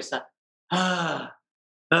afterwards, like, ah,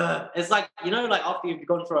 it's like, like after you've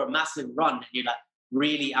gone for a massive run and you're like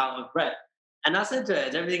really out of breath. And I said to her,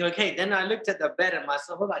 is everything okay? Then I looked at the bed and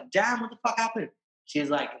myself, I was like, damn, what the fuck happened? She's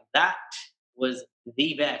like, that was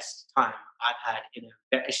the best time I've had in a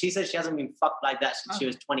bed. She said she hasn't been fucked like that since Oh, she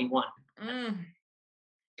was 21. mm.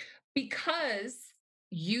 Because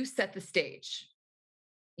you set the stage.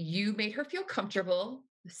 You made her feel comfortable,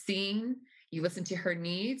 seen, you listened to her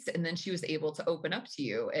needs, and then she was able to open up to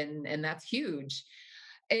you. And that's huge.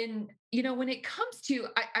 And when it comes to,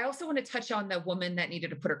 I also want to touch on the woman that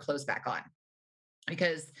needed to put her clothes back on,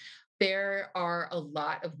 because there are a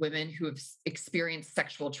lot of women who have experienced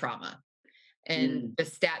sexual trauma. And Mm, the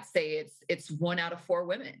stats say it's 1 out of 4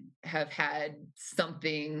 women have had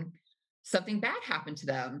something something bad happened to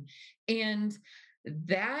them. And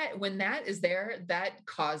that when that is there, that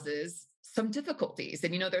causes some difficulties.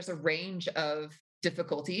 And there's a range of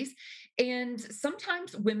difficulties. And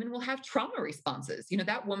sometimes women will have trauma responses.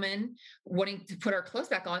 That woman wanting to put our clothes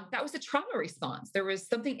back on, that was a trauma response. There was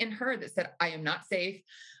something in her that said, I am not safe.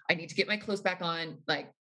 I need to get my clothes back on.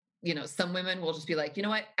 Like, some women will just be like, you know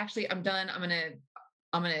what, actually, I'm done. I'm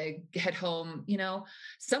gonna head home.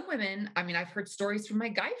 Some women, I mean, I've heard stories from my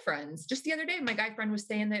guy friends. Just the other day, my guy friend was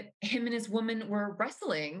saying that him and his woman were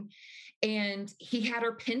wrestling and he had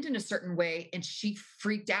her pinned in a certain way and she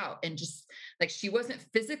freaked out and just like she wasn't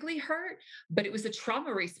physically hurt, but it was a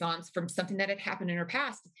trauma response from something that had happened in her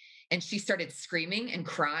past. And she started screaming and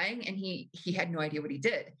crying and he had no idea what he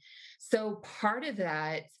did. So part of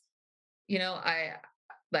that, you know, I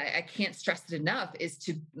I can't stress it enough is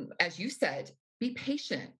to, as you said, be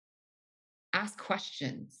patient, ask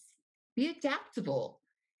questions, be adaptable.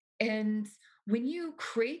 And when you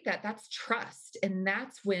create that, that's trust. And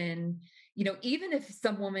that's when, even if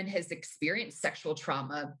some woman has experienced sexual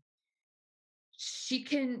trauma, she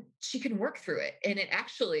can work through it. And it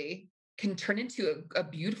actually can turn into a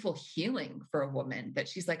beautiful healing for a woman that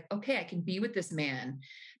she's like, okay, I can be with this man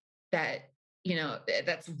that,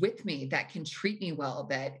 that's with me, that can treat me well,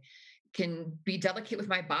 that can be delicate with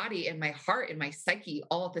my body and my heart and my psyche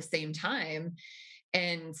all at the same time.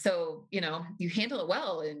 And so, you handle it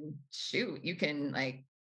well and shoot, you can like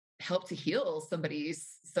help to heal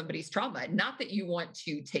somebody's trauma. Not that you want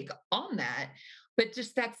to take on that, but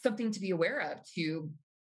just that's something to be aware of to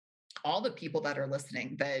all the people that are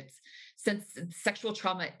listening, that since sexual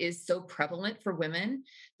trauma is so prevalent for women,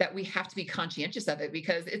 that we have to be conscientious of it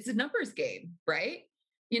because it's a numbers game, right?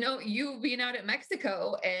 You being out at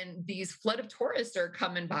Mexico and these flood of tourists are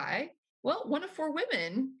coming by. Well, one of four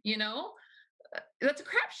women, that's a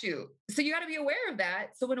crapshoot. So you got to be aware of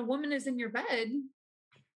that. So when a woman is in your bed,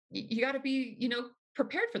 you got to be,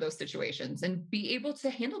 prepared for those situations and be able to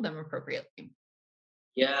handle them appropriately.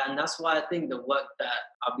 Yeah, and that's why I think the work that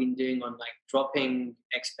I've been doing on like dropping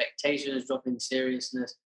expectations, dropping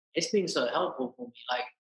seriousness, it's been so helpful for me. Like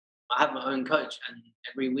I have my own coach, and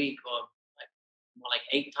every week or like more like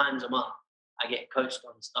 8 times a month, I get coached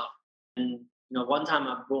on stuff. And one time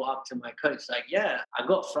I brought up to my coach, like, yeah, I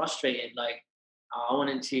got frustrated. Like I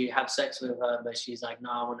wanted to have sex with her, but she's like,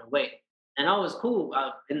 no, I want to wait. And I was cool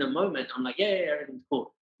in the moment. I'm like, yeah, yeah, yeah, everything's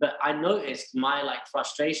cool. But I noticed my like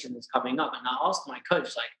frustration is coming up, and I asked my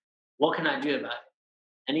coach, like, what can I do about it?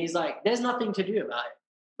 And he's like, there's nothing to do about it,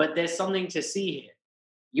 but there's something to see here.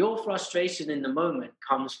 Your frustration in the moment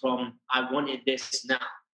comes from, I wanted this now.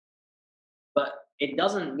 But it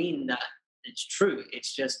doesn't mean that it's true.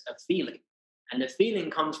 It's just a feeling. And the feeling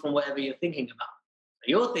comes from whatever you're thinking about. So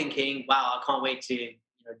you're thinking, wow, I can't wait to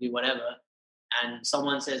do whatever. And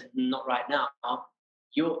someone says, not right now.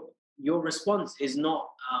 Your your response is not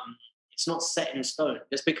it's not set in stone.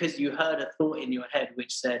 Just because you heard a thought in your head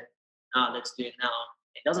which said, ah, let's do it now,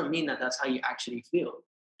 it doesn't mean that that's how you actually feel.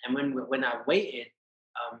 And when I waited,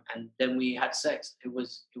 and then we had sex. It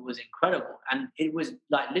was incredible, and it was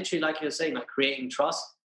like literally like you're saying, like creating trust.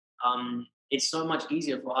 It's so much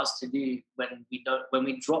easier for us to do when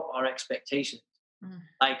we drop our expectations. Mm.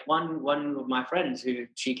 Like one of my friends who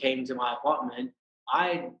she came to my apartment,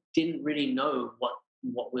 I didn't really know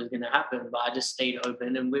what was going to happen, but I just stayed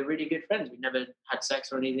open, and we're really good friends. We never had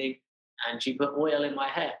sex or anything, and she put oil in my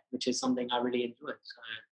hair, which is something I really enjoyed. So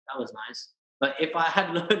that was nice. But if I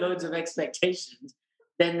had loads of expectations,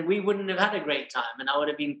 then we wouldn't have had a great time. And I would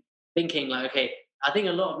have been thinking, like, okay, I think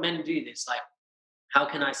a lot of men do this. Like, how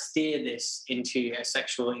can I steer this into a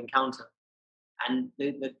sexual encounter? And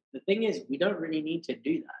the thing is, we don't really need to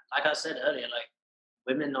do that. Like I said earlier, like,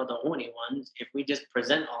 women are the horny ones. If we just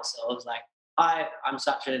present ourselves like, hi, I'm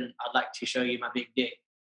Sachin, I'd like to show you my big dick.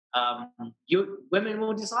 You women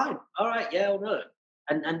will decide, all right, yeah or no.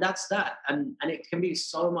 And that's that. And it can be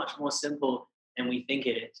so much more simple than we think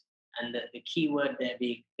it is. And the key word there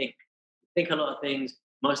being think. Think a lot of things,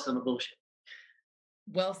 most of them are bullshit.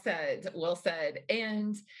 Well said. Well said.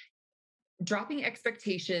 And dropping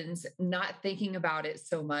expectations, not thinking about it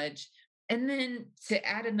so much. And then to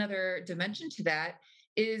add another dimension to that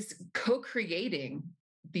is co creating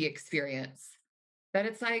the experience. That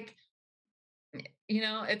it's like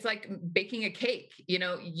baking a cake.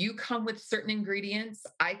 You come with certain ingredients,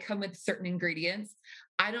 I come with certain ingredients.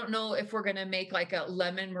 I don't know if we're going to make like a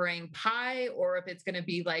lemon meringue pie or if it's going to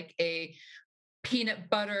be like a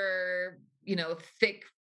peanut butter, thick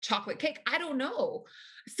chocolate cake. I don't know.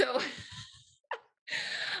 So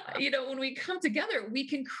when we come together, we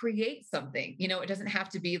can create something. It doesn't have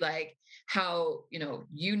to be like how,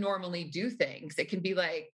 you normally do things. It can be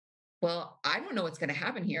like well, I don't know what's going to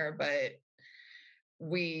happen here, but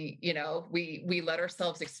we let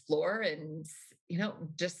ourselves explore and,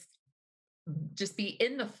 just be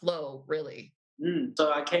in the flow, really.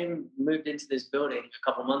 So moved into this building a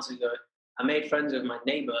couple months ago. I made friends with my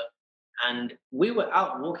neighbor, and we were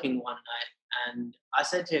out walking one night. And I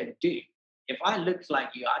said to him, "Dude, if I looked like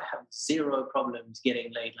you, I'd have zero problems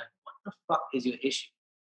getting laid. Like, what the fuck is your issue?"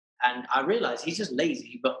 And I realized he's just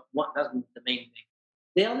lazy, but that's the main thing.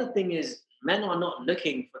 The other thing is, men are not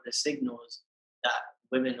looking for the signals that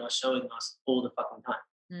women are showing us all the fucking time.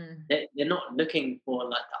 Mm, They're not looking for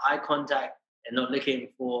like the eye contact. They're not looking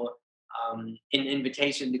for an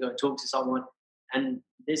invitation to go and talk to someone. And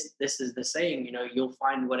this is the saying, you'll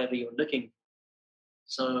find whatever you're looking for.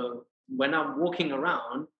 So when I'm walking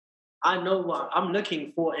around, I know what I'm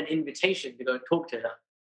looking for, an invitation to go talk to her.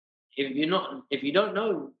 If you don't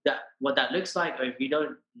know that what that looks like, or if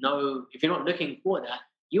you're not looking for that,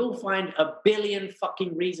 you'll find a billion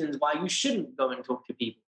fucking reasons why you shouldn't go and talk to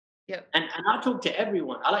people. yep. And I talk to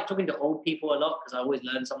everyone. I like talking to old people a lot because I always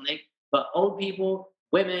learn something. But old people,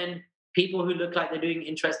 women, people who look like they're doing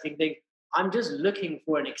interesting things, I'm just looking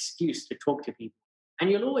for an excuse to talk to people. And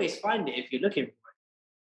you'll always find it if you're looking for it.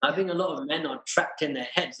 I Yeah. think a lot of men are trapped in their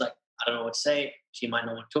heads, like, I don't know what to say. She might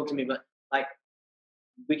not want to talk to me, but like,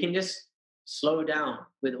 we can just slow down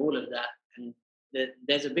with all of that. And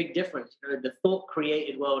there's a big difference. The thought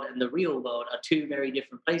created world and the real world are two very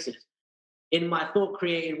different places. In my thought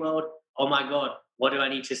created world, oh my God, what do I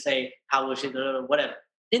need to say? How will she, whatever.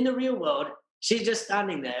 In the real world, she's just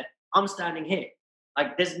standing there. I'm standing here.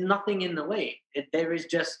 Like, there's nothing in the way. There is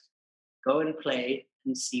just go and play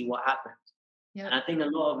and see what happens. And Yep. I think a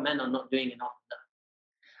lot of men are not doing enough of that.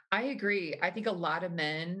 I agree. I think a lot of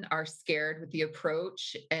men are scared with the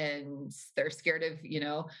approach, and they're scared of,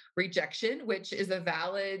 rejection, which is a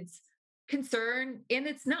valid concern. And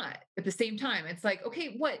it's not at the same time. It's like,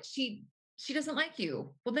 okay, what? She doesn't like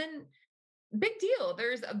you. Well, then big deal.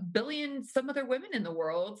 There's a billion some other women in the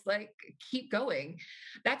world. Like, keep going.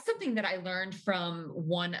 That's something that I learned from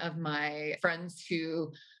one of my friends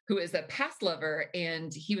who is a past lover,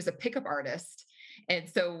 and he was a pickup artist. And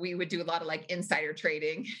so we would do a lot of like insider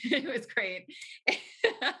trading. It was great.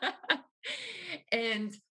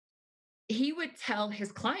 And he would tell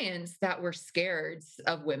his clients that were scared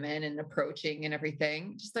of women and approaching and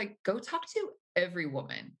everything, just like, go talk to every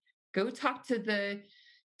woman. Go talk to the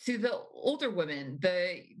older women,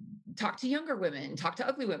 talk to younger women, talk to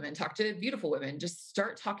ugly women, talk to beautiful women. Just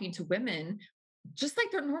start talking to women just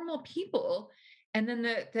like they're normal people. And then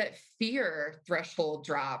that fear threshold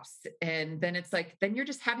drops. And then it's like, then you're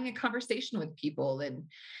just having a conversation with people. And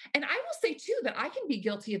I will say too that I can be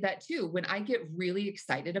guilty of that too. When I get really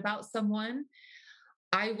excited about someone,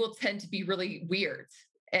 I will tend to be really weird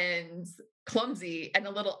and clumsy and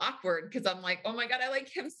a little awkward because I'm like, oh my God, I like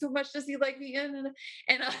him so much. Does he like me? And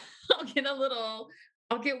I'll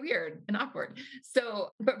I'll get weird and awkward. So,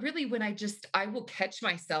 but really, when I will catch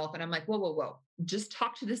myself and I'm like, whoa, whoa, whoa, just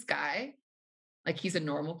talk to this guy like he's a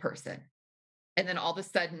normal person. And then all of a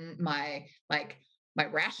sudden, my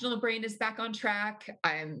rational brain is back on track.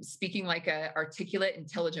 I'm speaking like a articulate,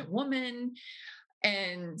 intelligent woman,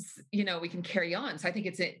 and we can carry on. So I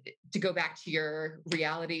think to go back to your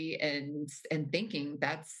reality and thinking,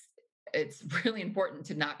 it's really important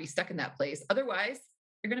to not be stuck in that place, otherwise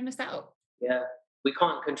you're going to miss out. Yeah. We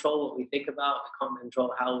can't control what we think about. We can't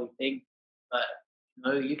control how we think.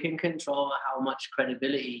 But you can control how much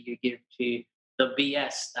credibility you give to the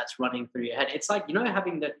BS that's running through your head. It's like, I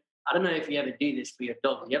don't know if you ever do this for your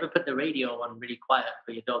dogs. You ever put the radio on really quiet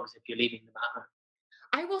for your dogs if you're leaving them at home?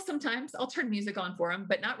 I will sometimes. I'll turn music on for them,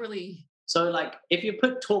 but not really. So, like, if you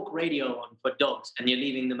put talk radio on for dogs and you're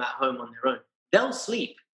leaving them at home on their own, they'll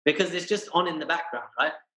sleep because it's just on in the background,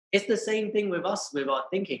 right? It's the same thing with us, with our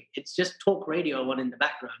thinking. It's just talk radio on in the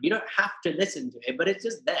background. You don't have to listen to it, but it's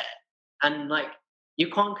just there. And, like, you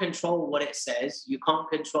can't control what it says. You can't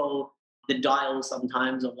control the dial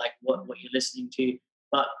sometimes of, like, what you're listening to.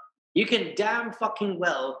 But you can damn fucking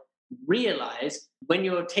well realize when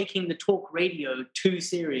you're taking the talk radio too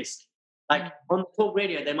seriously. Like, on the talk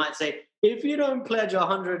radio, they might say, if you don't pledge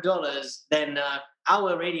 $100, then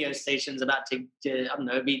our radio station's about to I don't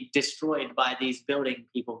know, be destroyed by these building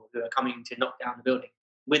people who are coming to knock down the building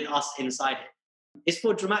with us inside it. It's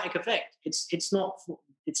for dramatic effect. It's not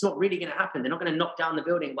really going to happen. They're not going to knock down the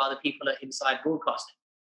building while the people are inside broadcasting.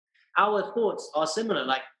 Our thoughts are similar.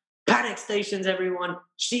 Like, panic stations, everyone.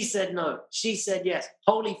 She said no. She said yes.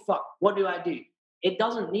 Holy fuck. What do I do? It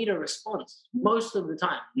doesn't need a response most of the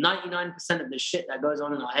time. 99% of the shit that goes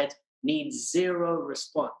on in our heads needs zero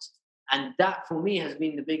response. And that for me has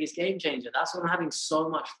been the biggest game changer. That's why I'm having so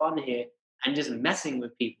much fun here and just messing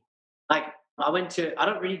with people. Like I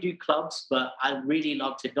don't really do clubs, but I really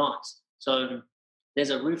love to dance. So there's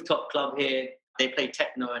a rooftop club here. They play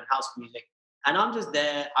techno and house music. And I'm just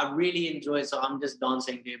there. I really enjoy it. So I'm just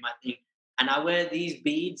dancing, doing my thing. And I wear these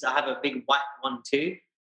beads. I have a big white one too.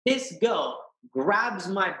 This girl grabs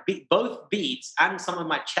my both beads and some of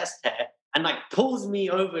my chest hair and like pulls me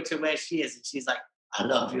over to where she is. And she's like, I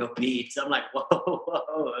love your beads. I'm like, whoa,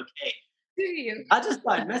 whoa, okay. Do you? I just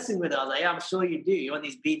started messing with her. I was like, yeah, I'm sure you do. You want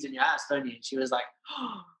these beads in your ass, don't you? And she was like,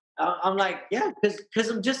 oh. I'm like, yeah, because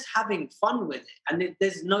I'm just having fun with it. And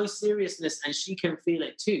there's no seriousness and she can feel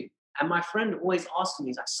it too. And my friend always asks me,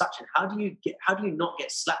 he's like, Sachin, how do you not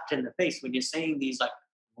get slapped in the face when you're saying these like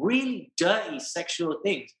really dirty sexual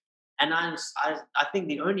things? And I think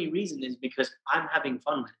the only reason is because I'm having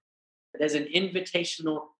fun with it. There's an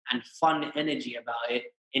invitational and fun energy about it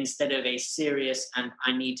instead of a serious and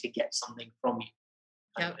I need to get something from you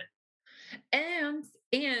kind of Yep.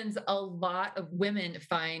 And a lot of women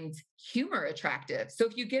find humor attractive. So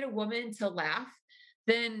if you get a woman to laugh,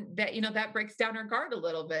 then that, that breaks down her guard a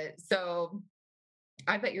little bit. So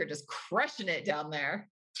I bet you're just crushing it down there.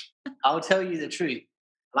 I'll tell you the truth.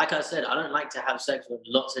 Like I said, I don't like to have sex with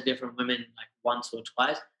lots of different women like once or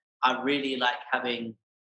twice. I really like having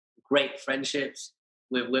great friendships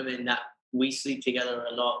with women that we sleep together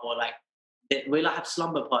a lot, or like we like have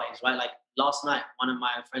slumber parties, right? Like last night, one of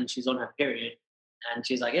my friends, she's on her period, and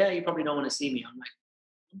she's like, "Yeah, you probably don't want to see me." I'm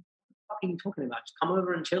like, "What are you talking about? Just come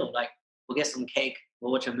over and chill. Like, we'll get some cake,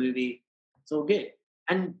 we'll watch a movie. It's all good."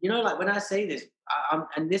 And like when I say this,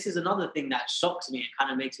 and this is another thing that shocks me. It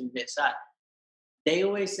kind of makes me a bit sad. They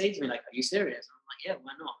always say to me, like, "Are you serious?" I'm like, "Yeah,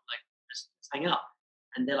 why not? Like, let's hang out."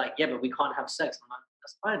 And they're like, "Yeah, but we can't have sex." I'm like,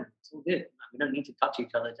 "That's fine. It's all good. Like, we don't need to touch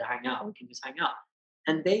each other to hang out. We can just hang out."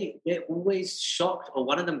 And they're always shocked, or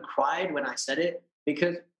one of them cried when I said it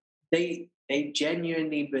because they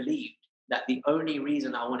genuinely believed that the only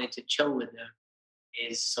reason I wanted to chill with them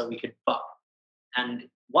is so we could fuck. And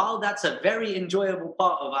while that's a very enjoyable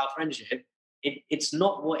part of our friendship, it's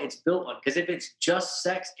not what it's built on. Because if it's just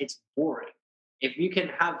sex, it's boring. If you can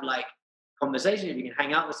have like conversation, if you can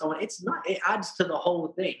hang out with someone, it's not. It adds to the whole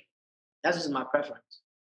thing. That's just my preference.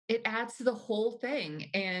 It adds to the whole thing.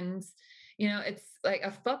 And, it's like a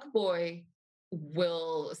fuck boy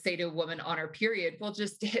will say to a woman on her period, well,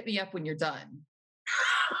 just hit me up when you're done,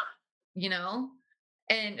 you know?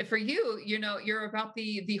 And for you, you're about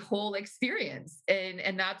the whole experience.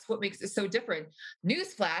 And that's what makes it so different.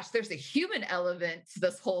 Newsflash, there's a human element to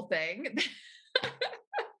this whole thing.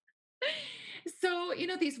 So,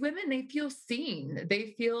 these women, they feel seen,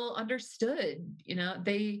 they feel understood,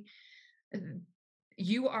 they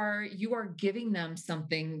you are giving them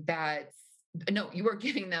something that's no, you are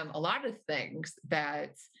giving them a lot of things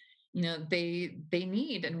that they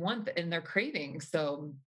need and want and they're craving.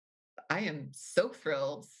 So I am so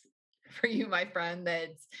thrilled for you, my friend,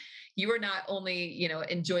 that you are not only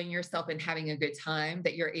enjoying yourself and having a good time,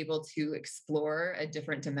 that you're able to explore a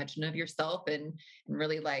different dimension of yourself and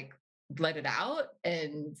really like let it out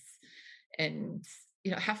and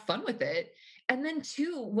have fun with it. And then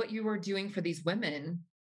too, what you are doing for these women,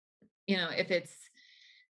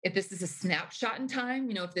 if this is a snapshot in time,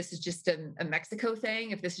 if this is just a Mexico thing,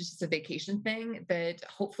 if this is just a vacation thing, that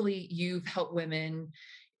hopefully you've helped women,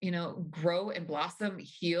 grow and blossom,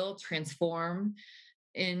 heal, transform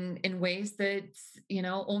in ways that,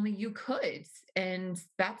 only you could. And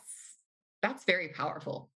that's very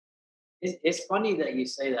powerful. It's funny that you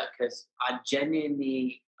say that because I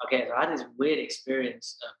genuinely okay. So I had this weird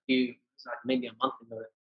experience it was like maybe a month ago.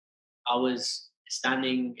 I was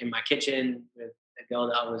standing in my kitchen with a girl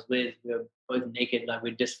that I was with. We were both naked, like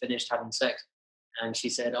we'd just finished having sex, and she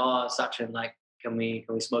said, "Oh, Sachin, like, can we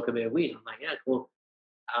smoke a bit of weed?" I'm like, "Yeah, cool."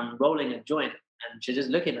 I'm rolling a joint, and she's just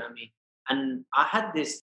looking at me, and I had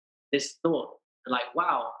this thought, like,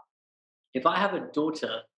 wow, if I have a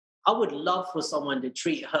daughter, I would love for someone to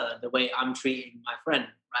treat her the way I'm treating my friend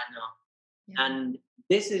right now. Yeah. And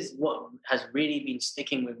this is what has really been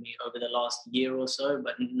sticking with me over the last year or so.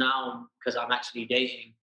 But now, because I'm actually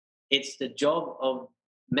dating, it's the job of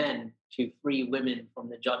men to free women from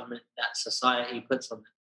the judgment that society puts on them,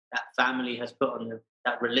 that family has put on them,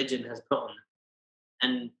 that religion has put on them.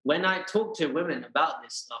 And when I talk to women about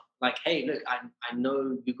this stuff, like, hey, look, I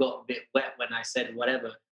know you got a bit wet when I said whatever,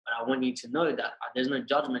 but I want you to know that there's no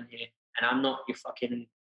judgment here. And I'm not your fucking,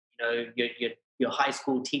 your high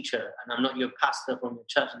school teacher, and I'm not your pastor from the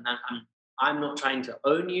church. And I'm not trying to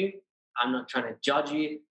own you. I'm not trying to judge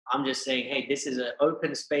you. I'm just saying, hey, this is an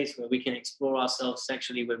open space where we can explore ourselves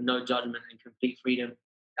sexually with no judgment and complete freedom.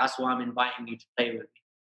 That's why I'm inviting you to play with me.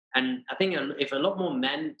 And I think if a lot more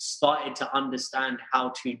men started to understand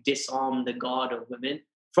how to disarm the guard of women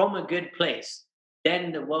from a good place,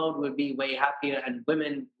 then the world would be way happier and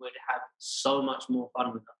women would have so much more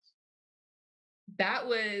fun with us. That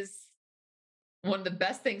was one of the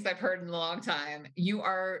best things I've heard in a long time. You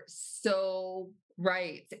are so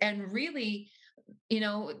right. And really, you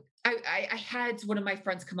know, I had one of my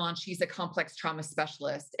friends come on. She's a complex trauma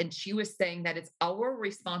specialist, and she was saying that it's our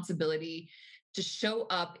responsibility to show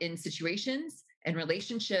up in situations and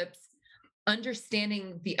relationships,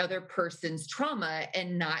 understanding the other person's trauma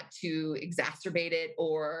and not to exacerbate it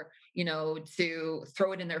or to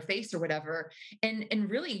throw it in their face or whatever. And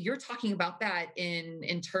really you're talking about that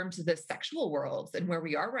in terms of the sexual worlds and where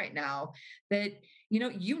we are right now, that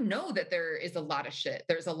that there is a lot of shit,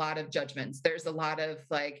 there's a lot of judgments, there's a lot of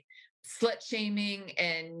like slut shaming,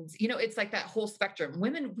 and it's like that whole spectrum.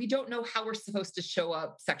 Women, we don't know how we're supposed to show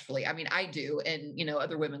up sexually. I mean, I do, and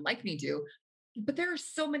other women like me do, but there are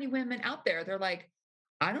so many women out there. They're like,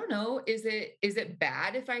 I don't know, is it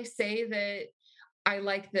bad if I say that I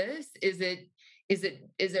like this? Is it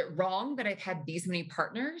wrong that I've had these many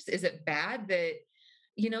partners? Is it bad that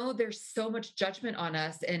there's so much judgment on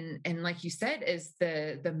us? And like you said, is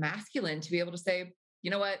the masculine to be able to say, you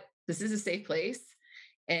know what, this is a safe place,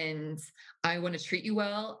 and I want to treat you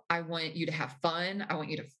well. I want you to have fun. I want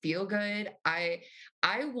you to feel good. I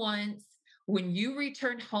want, when you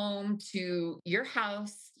return home to your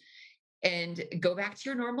house and go back to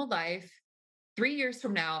your normal life, 3 years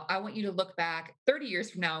from now, I want you to look back, 30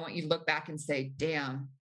 years from now, I want you to look back and say, damn,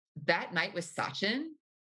 that night with Sachin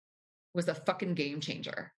was a fucking game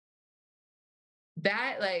changer.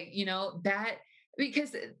 That, like, that,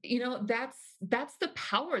 because that's the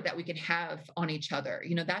power that we can have on each other.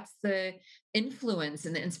 That's the influence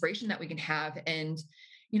and the inspiration that we can have. And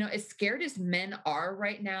as scared as men are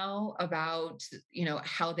right now about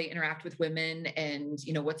how they interact with women, and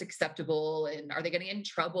what's acceptable, and are they getting in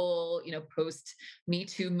trouble, post Me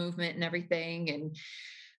Too movement and everything, and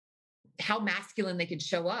how masculine they could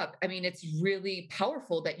show up. I mean, it's really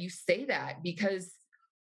powerful that you say that, because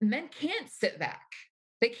men can't sit back.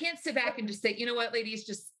 They can't sit back and just say, you know what, ladies,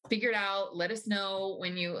 just figure it out. Let us know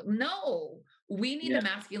when you. No, we need Yeah. the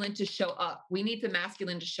masculine to show up. We need the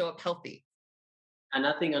masculine to show up healthy. And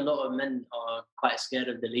I think a lot of men are quite scared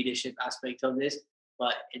of the leadership aspect of this,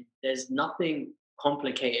 but there's nothing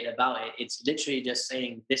complicated about it. It's literally just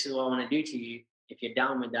saying, this is what I want to do to you. If you're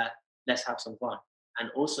down with that, let's have some fun.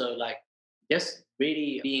 And also, like, just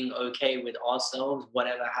really being okay with ourselves,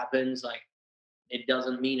 whatever happens. Like, it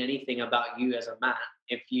doesn't mean anything about you as a man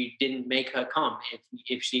if you didn't make her come,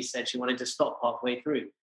 if she said she wanted to stop halfway through.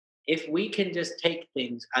 If we can just take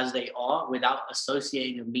things as they are without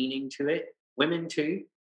associating a meaning to it, women too,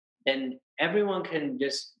 then everyone can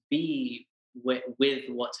just be with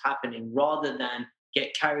what's happening rather than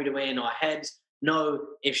get carried away in our heads. No,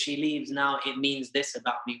 if she leaves now, it means this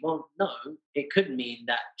about me. Well, no, it could mean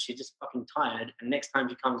that she's just fucking tired, and next time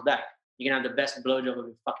she comes back, you're gonna have the best blowjob of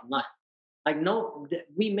your fucking life. Like, no,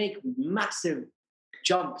 we make massive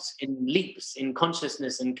jumps in leaps in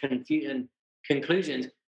consciousness and confusion conclusions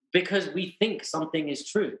because we think something is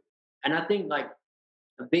true. And I think, like,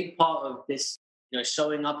 a big part of this,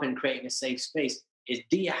 showing up and creating a safe space is,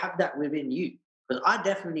 do you have that within you? Because I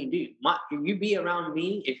definitely do. If you be around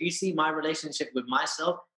me, if you see my relationship with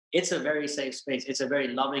myself, it's a very safe space. It's a very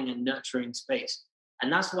loving and nurturing space.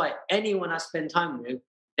 And that's why anyone I spend time with,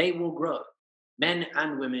 they will grow. Men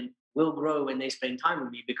and women will grow when they spend time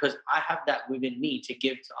with me, because I have that within me to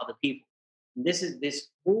give to other people. And this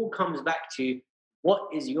all comes back to, what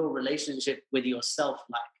is your relationship with yourself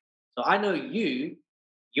like? So I know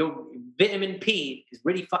your vitamin P is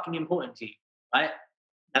really fucking important to you, right?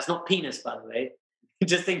 That's not penis, by the way,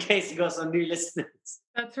 just in case you got some new listeners.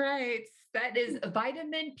 That's right. That is,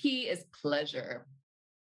 vitamin P is pleasure.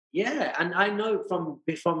 Yeah, and I know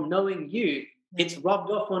from knowing you, it's rubbed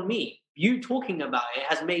off on me. You talking about it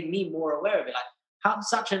has made me more aware of it. Like,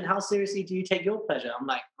 how seriously do you take your pleasure? I'm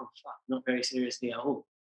like, oh fuck, not very seriously at all.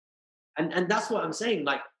 And that's what I'm saying.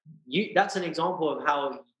 Like, that's an example of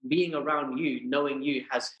how being around you, knowing you,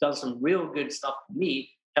 has done some real good stuff for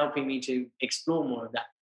me, helping me to explore more of that.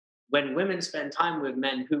 When women spend time with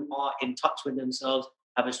men who are in touch with themselves,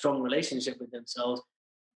 have a strong relationship with themselves,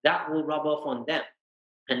 that will rub off on them,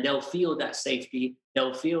 and they'll feel that safety.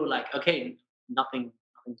 They'll feel like, okay, nothing's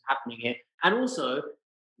happening here. And also,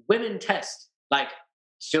 women test. Like,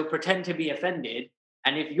 she'll pretend to be offended,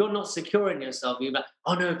 and if you're not secure in yourself, you're like,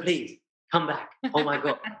 oh no, please come back. Oh my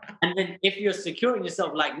god. And then if you're secure in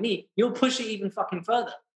yourself like me, you'll push it even fucking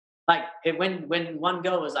further. Like when one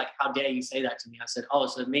girl was like, "How dare you say that to me?" I said, "Oh,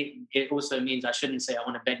 so it also means I shouldn't say I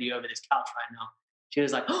want to bend you over this couch right now." She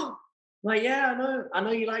was like, "Oh, like yeah, I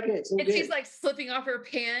know you like it. It's all And she's good." like slipping off her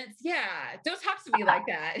pants. Yeah, don't talk to me like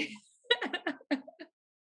that.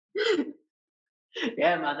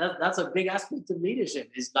 Yeah, man, that's a big aspect of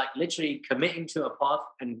leadership. Is like literally committing to a path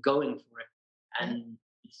and going for it, Yeah. and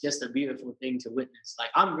it's just a beautiful thing to witness. Like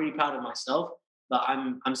I'm really proud of myself, but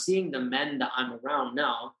I'm seeing the men that I'm around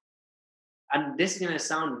now, and this is gonna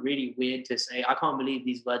sound really weird to say. I can't believe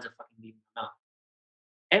these words are fucking leaving my mouth.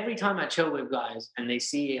 Every time I chill with guys and they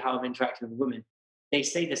see how I'm interacting with women, they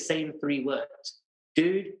say the same three words: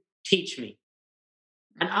 "Dude, teach me."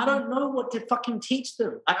 And I Mhm. don't know what to fucking teach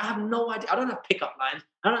them. I have no idea. I don't have pickup lines.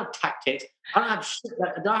 I don't have tactics. I don't have shit.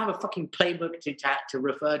 I don't have a fucking playbook to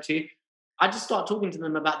refer to. I just start talking to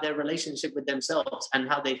them about their relationship with themselves and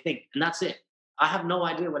how they think, and that's it. I have no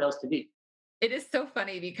idea what else to do. It is so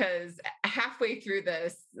funny because halfway through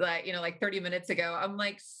this, like, like 30 minutes ago, I'm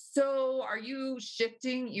like, so are you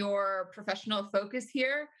shifting your professional focus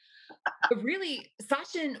here? But really,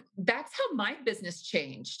 Sachin, that's how my business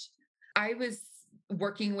changed. I was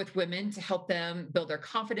working with women to help them build their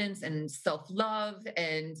confidence and self love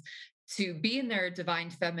and to be in their divine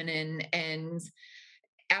feminine. And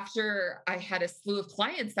after I had a slew of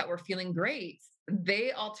clients that were feeling great,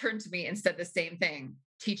 they all turned to me and said the same thing: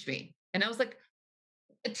 teach me. And I was like,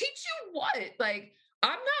 teach you what? Like,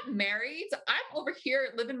 I'm not married. I'm over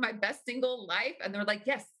here living my best single life. And they're like,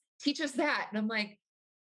 yes, teach us that. And I'm like,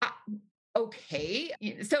 "Uh, okay."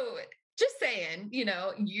 So just saying,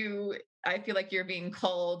 I feel like you're being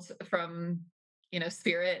called from,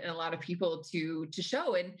 spirit and a lot of people to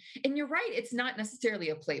show. And you're right. It's not necessarily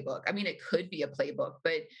a playbook. I mean, it could be a playbook,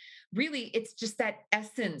 but really it's just that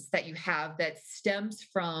essence that you have that stems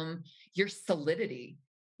from your solidity,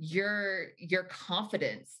 your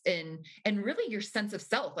confidence, and really your sense of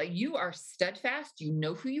self. Like, you are steadfast, you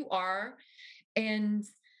know who you are. And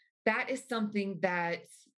that is something that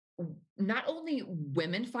not only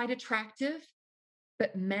women find attractive,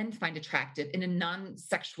 but men find attractive in a non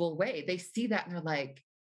sexual way. They see that and they're like,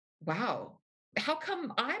 wow, how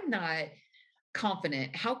come I'm not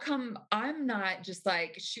confident? How come I'm not just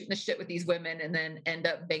like shooting the shit with these women and then end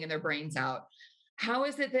up banging their brains out? How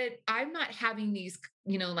is it that I'm not having these,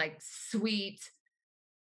 like sweet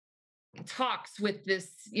talks with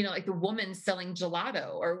this, like the woman selling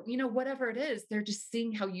gelato or, whatever it is? They're just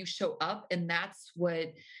seeing how you show up. And that's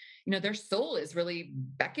what, their soul is really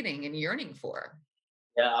beckoning and yearning for.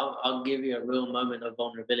 Yeah, I'll give you a real moment of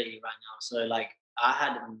vulnerability right now. So, like, I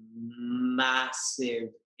had massive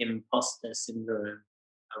imposter syndrome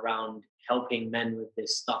around helping men with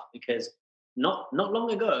this stuff because not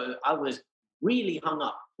long ago I was really hung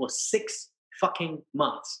up for 6 fucking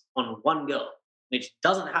months on one girl, which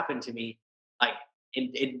doesn't happen to me. Like,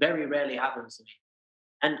 it very rarely happens to me.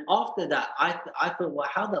 And after that, I thought, well,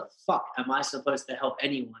 how the fuck am I supposed to help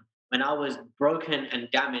anyone when I was broken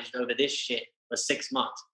and damaged over this shit for 6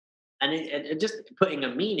 months? And it just putting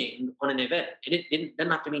a meaning on an event, it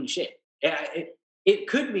doesn't have to mean shit. Yeah, it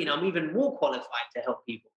could mean I'm even more qualified to help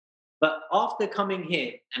people. But after coming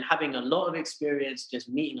here and having a lot of experience, just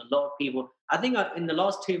meeting a lot of people, I think in the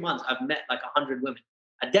last 2 months, I've met like 100 women.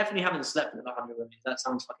 I definitely haven't slept with 100 women. That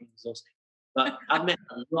sounds fucking exhausting. But I've met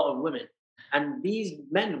a lot of women. And these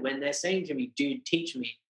men, when they're saying to me, dude, teach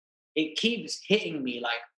me, it keeps hitting me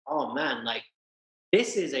like, oh man, like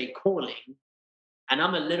this is a calling. And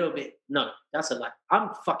I'm a little bit, no, that's a lie.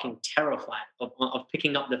 I'm fucking terrified of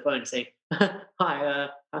picking up the phone and saying, hi,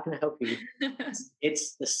 how can I help you?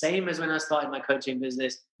 It's the same as when I started my coaching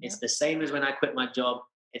business. It's Yep. the same as when I quit my job.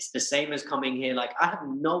 It's the same as coming here. Like, I have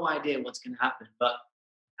no idea what's going to happen. But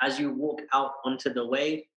as you walk out onto the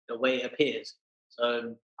way appears.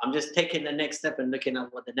 So I'm just taking the next step and looking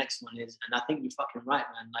at what the next one is. And I think you're fucking right,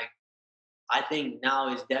 man. Like, I think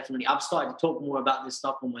now is definitely, I've started to talk more about this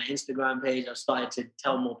stuff on my Instagram page. I've started to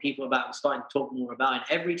tell more people about it. I'm starting to talk more about it.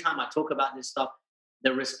 And every time I talk about this stuff,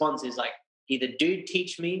 the response is like, either dude,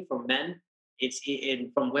 teach me from men.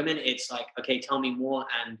 From women, it's like, okay, tell me more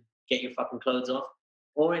and get your fucking clothes off.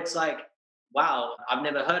 Or it's like, wow, I've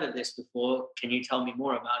never heard of this before. Can you tell me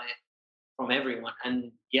more about it? From everyone.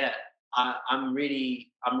 And yeah, I'm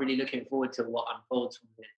really looking forward to what unfolds from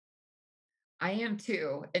here. I am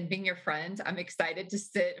too. And being your friend, I'm excited to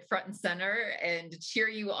sit front and center and cheer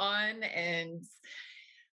you on. And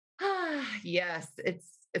yes,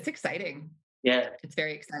 it's exciting. Yeah, It's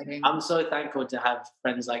very exciting. I'm so thankful to have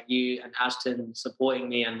friends like you and Ashton supporting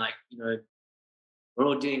me, and like, we're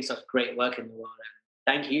all doing such great work in the world.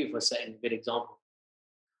 And thank you for setting a good example.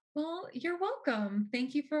 Well, you're welcome.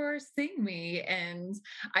 Thank you for seeing me. And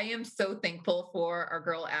I am so thankful for our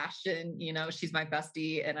girl Ashton. You know, she's my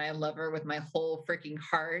bestie and I love her with my whole freaking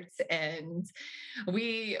heart. And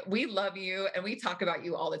we love you and we talk about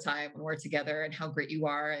you all the time when we're together and how great you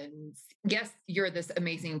are. And yes, you're this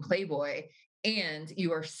amazing Playboy. And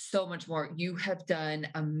you are so much more. You have done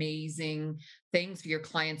amazing things for your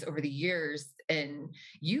clients over the years, and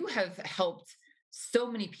you have helped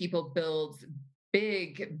so many people build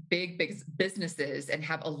big businesses and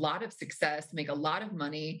have a lot of success, make a lot of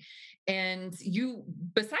money. And you,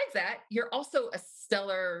 besides that, you're also a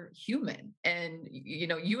stellar human. And, you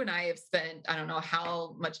know, you and I have spent, I don't know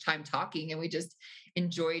how much time talking, and we just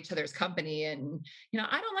enjoy each other's company. And, you know,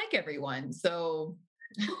 I don't like everyone. So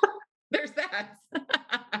there's that.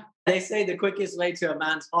 They say the quickest way to a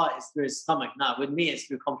man's heart is through his stomach. No, with me, it's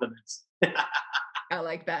through compliments. I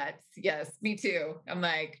like that. Yes, me too. I'm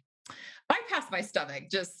like, bypass my stomach.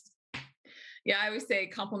 Just, yeah, I always say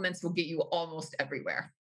compliments will get you almost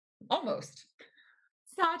everywhere. Almost.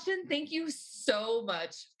 Sachin, thank you so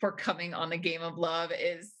much for coming on the Game of Love. It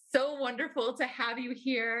is so wonderful to have you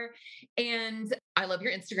here. And I love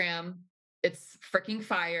your Instagram. It's freaking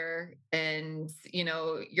fire. And, you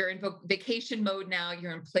know, you're in vacation mode now,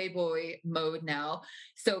 you're in Playboy mode now.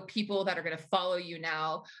 So people that are going to follow you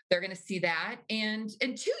now, they're going to see that. And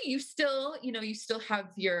two, you still, you know, you still have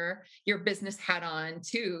your business hat on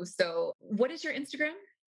too. So what is your Instagram?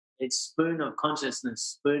 It's spoon of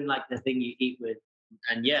consciousness, spoon like the thing you eat with.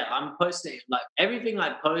 And yeah, I'm posting like everything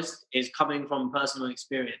I post is coming from personal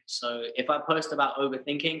experience. So if I post about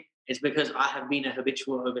overthinking, it's because I have been a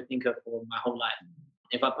habitual overthinker for my whole life.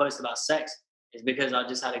 If I post about sex, it's because I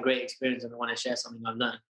just had a great experience and I want to share something I've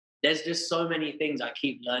learned. There's just so many things I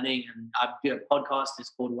keep learning, and I do a podcast.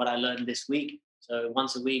 It's called What I Learned This Week. So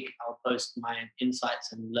once a week, I'll post my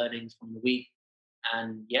insights and learnings from the week.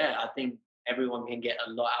 And yeah, I think everyone can get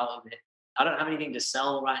a lot out of it. I don't have anything to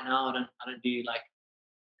sell right now. I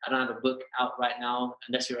don't have a book out right now.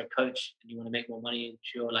 Unless you're a coach and you want to make more money,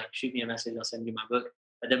 sure, like shoot me a message, I'll send you my book.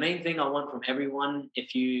 But the main thing I want from everyone,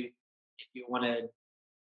 if you want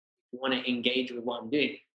to engage with what I'm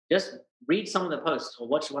doing, just read some of the posts or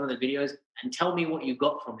watch one of the videos and tell me what you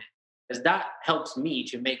got from it. Because that helps me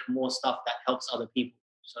to make more stuff that helps other people.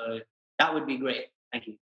 So that would be great. Thank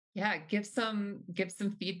you. Yeah, give some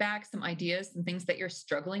feedback, some ideas, some things that you're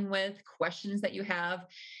struggling with, questions that you have.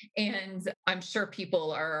 And I'm sure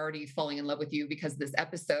people are already falling in love with you because of this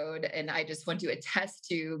episode. And I just want to attest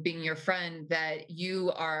to being your friend that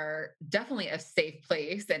you are definitely a safe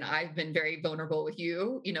place. And I've been very vulnerable with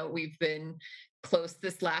you. You know, we've been close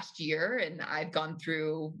this last year and I've gone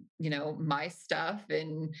through, you know, my stuff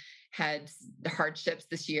and had hardships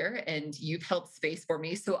this year, and you've held space for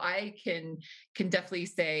me. So I can definitely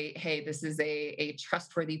say, hey, this is a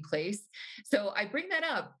trustworthy place. So I bring that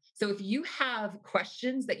up. So if you have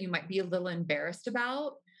questions that you might be a little embarrassed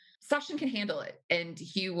about, Sachin can handle it, and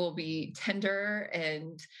he will be tender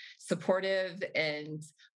and supportive and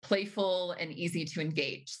playful and easy to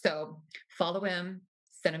engage. So follow him,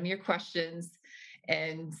 send him your questions.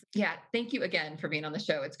 And yeah, thank you again for being on the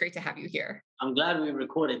show. It's great to have you here. I'm glad we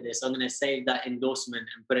recorded this. I'm going to save that endorsement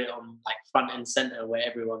and put it on like front and center where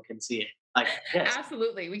everyone can see it. Like, yes,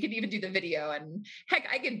 Absolutely. We could even do the video, and heck,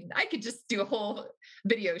 I could just do a whole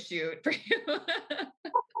video shoot for you.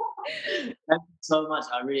 thank you so much.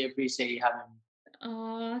 I really appreciate you having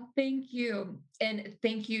me. Thank you. And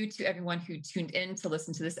thank you to everyone who tuned in to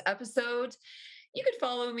listen to this episode. You could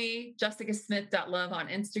follow me, jessicasmith.love on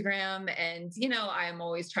Instagram. And, you know, I'm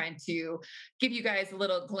always trying to give you guys a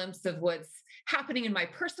little glimpse of what's happening in my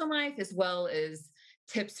personal life, as well as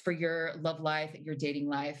tips for your love life, your dating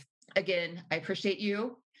life. Again, I appreciate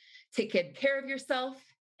you. Take good care of yourself.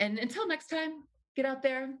 And until next time, get out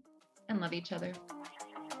there and love each other.